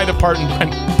 just buy the part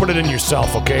and put it in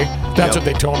yourself, okay? That's what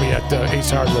they told me at Ace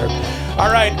Hardware.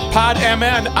 All right,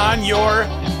 PodMN on your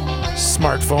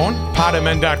smartphone,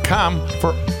 podmn.com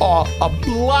for a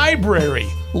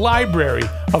library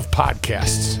of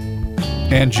podcasts.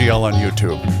 And GL on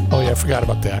YouTube. Oh, yeah, I forgot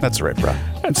about that. That's right, bro.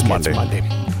 It's Monday. I'm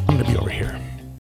going to be over here.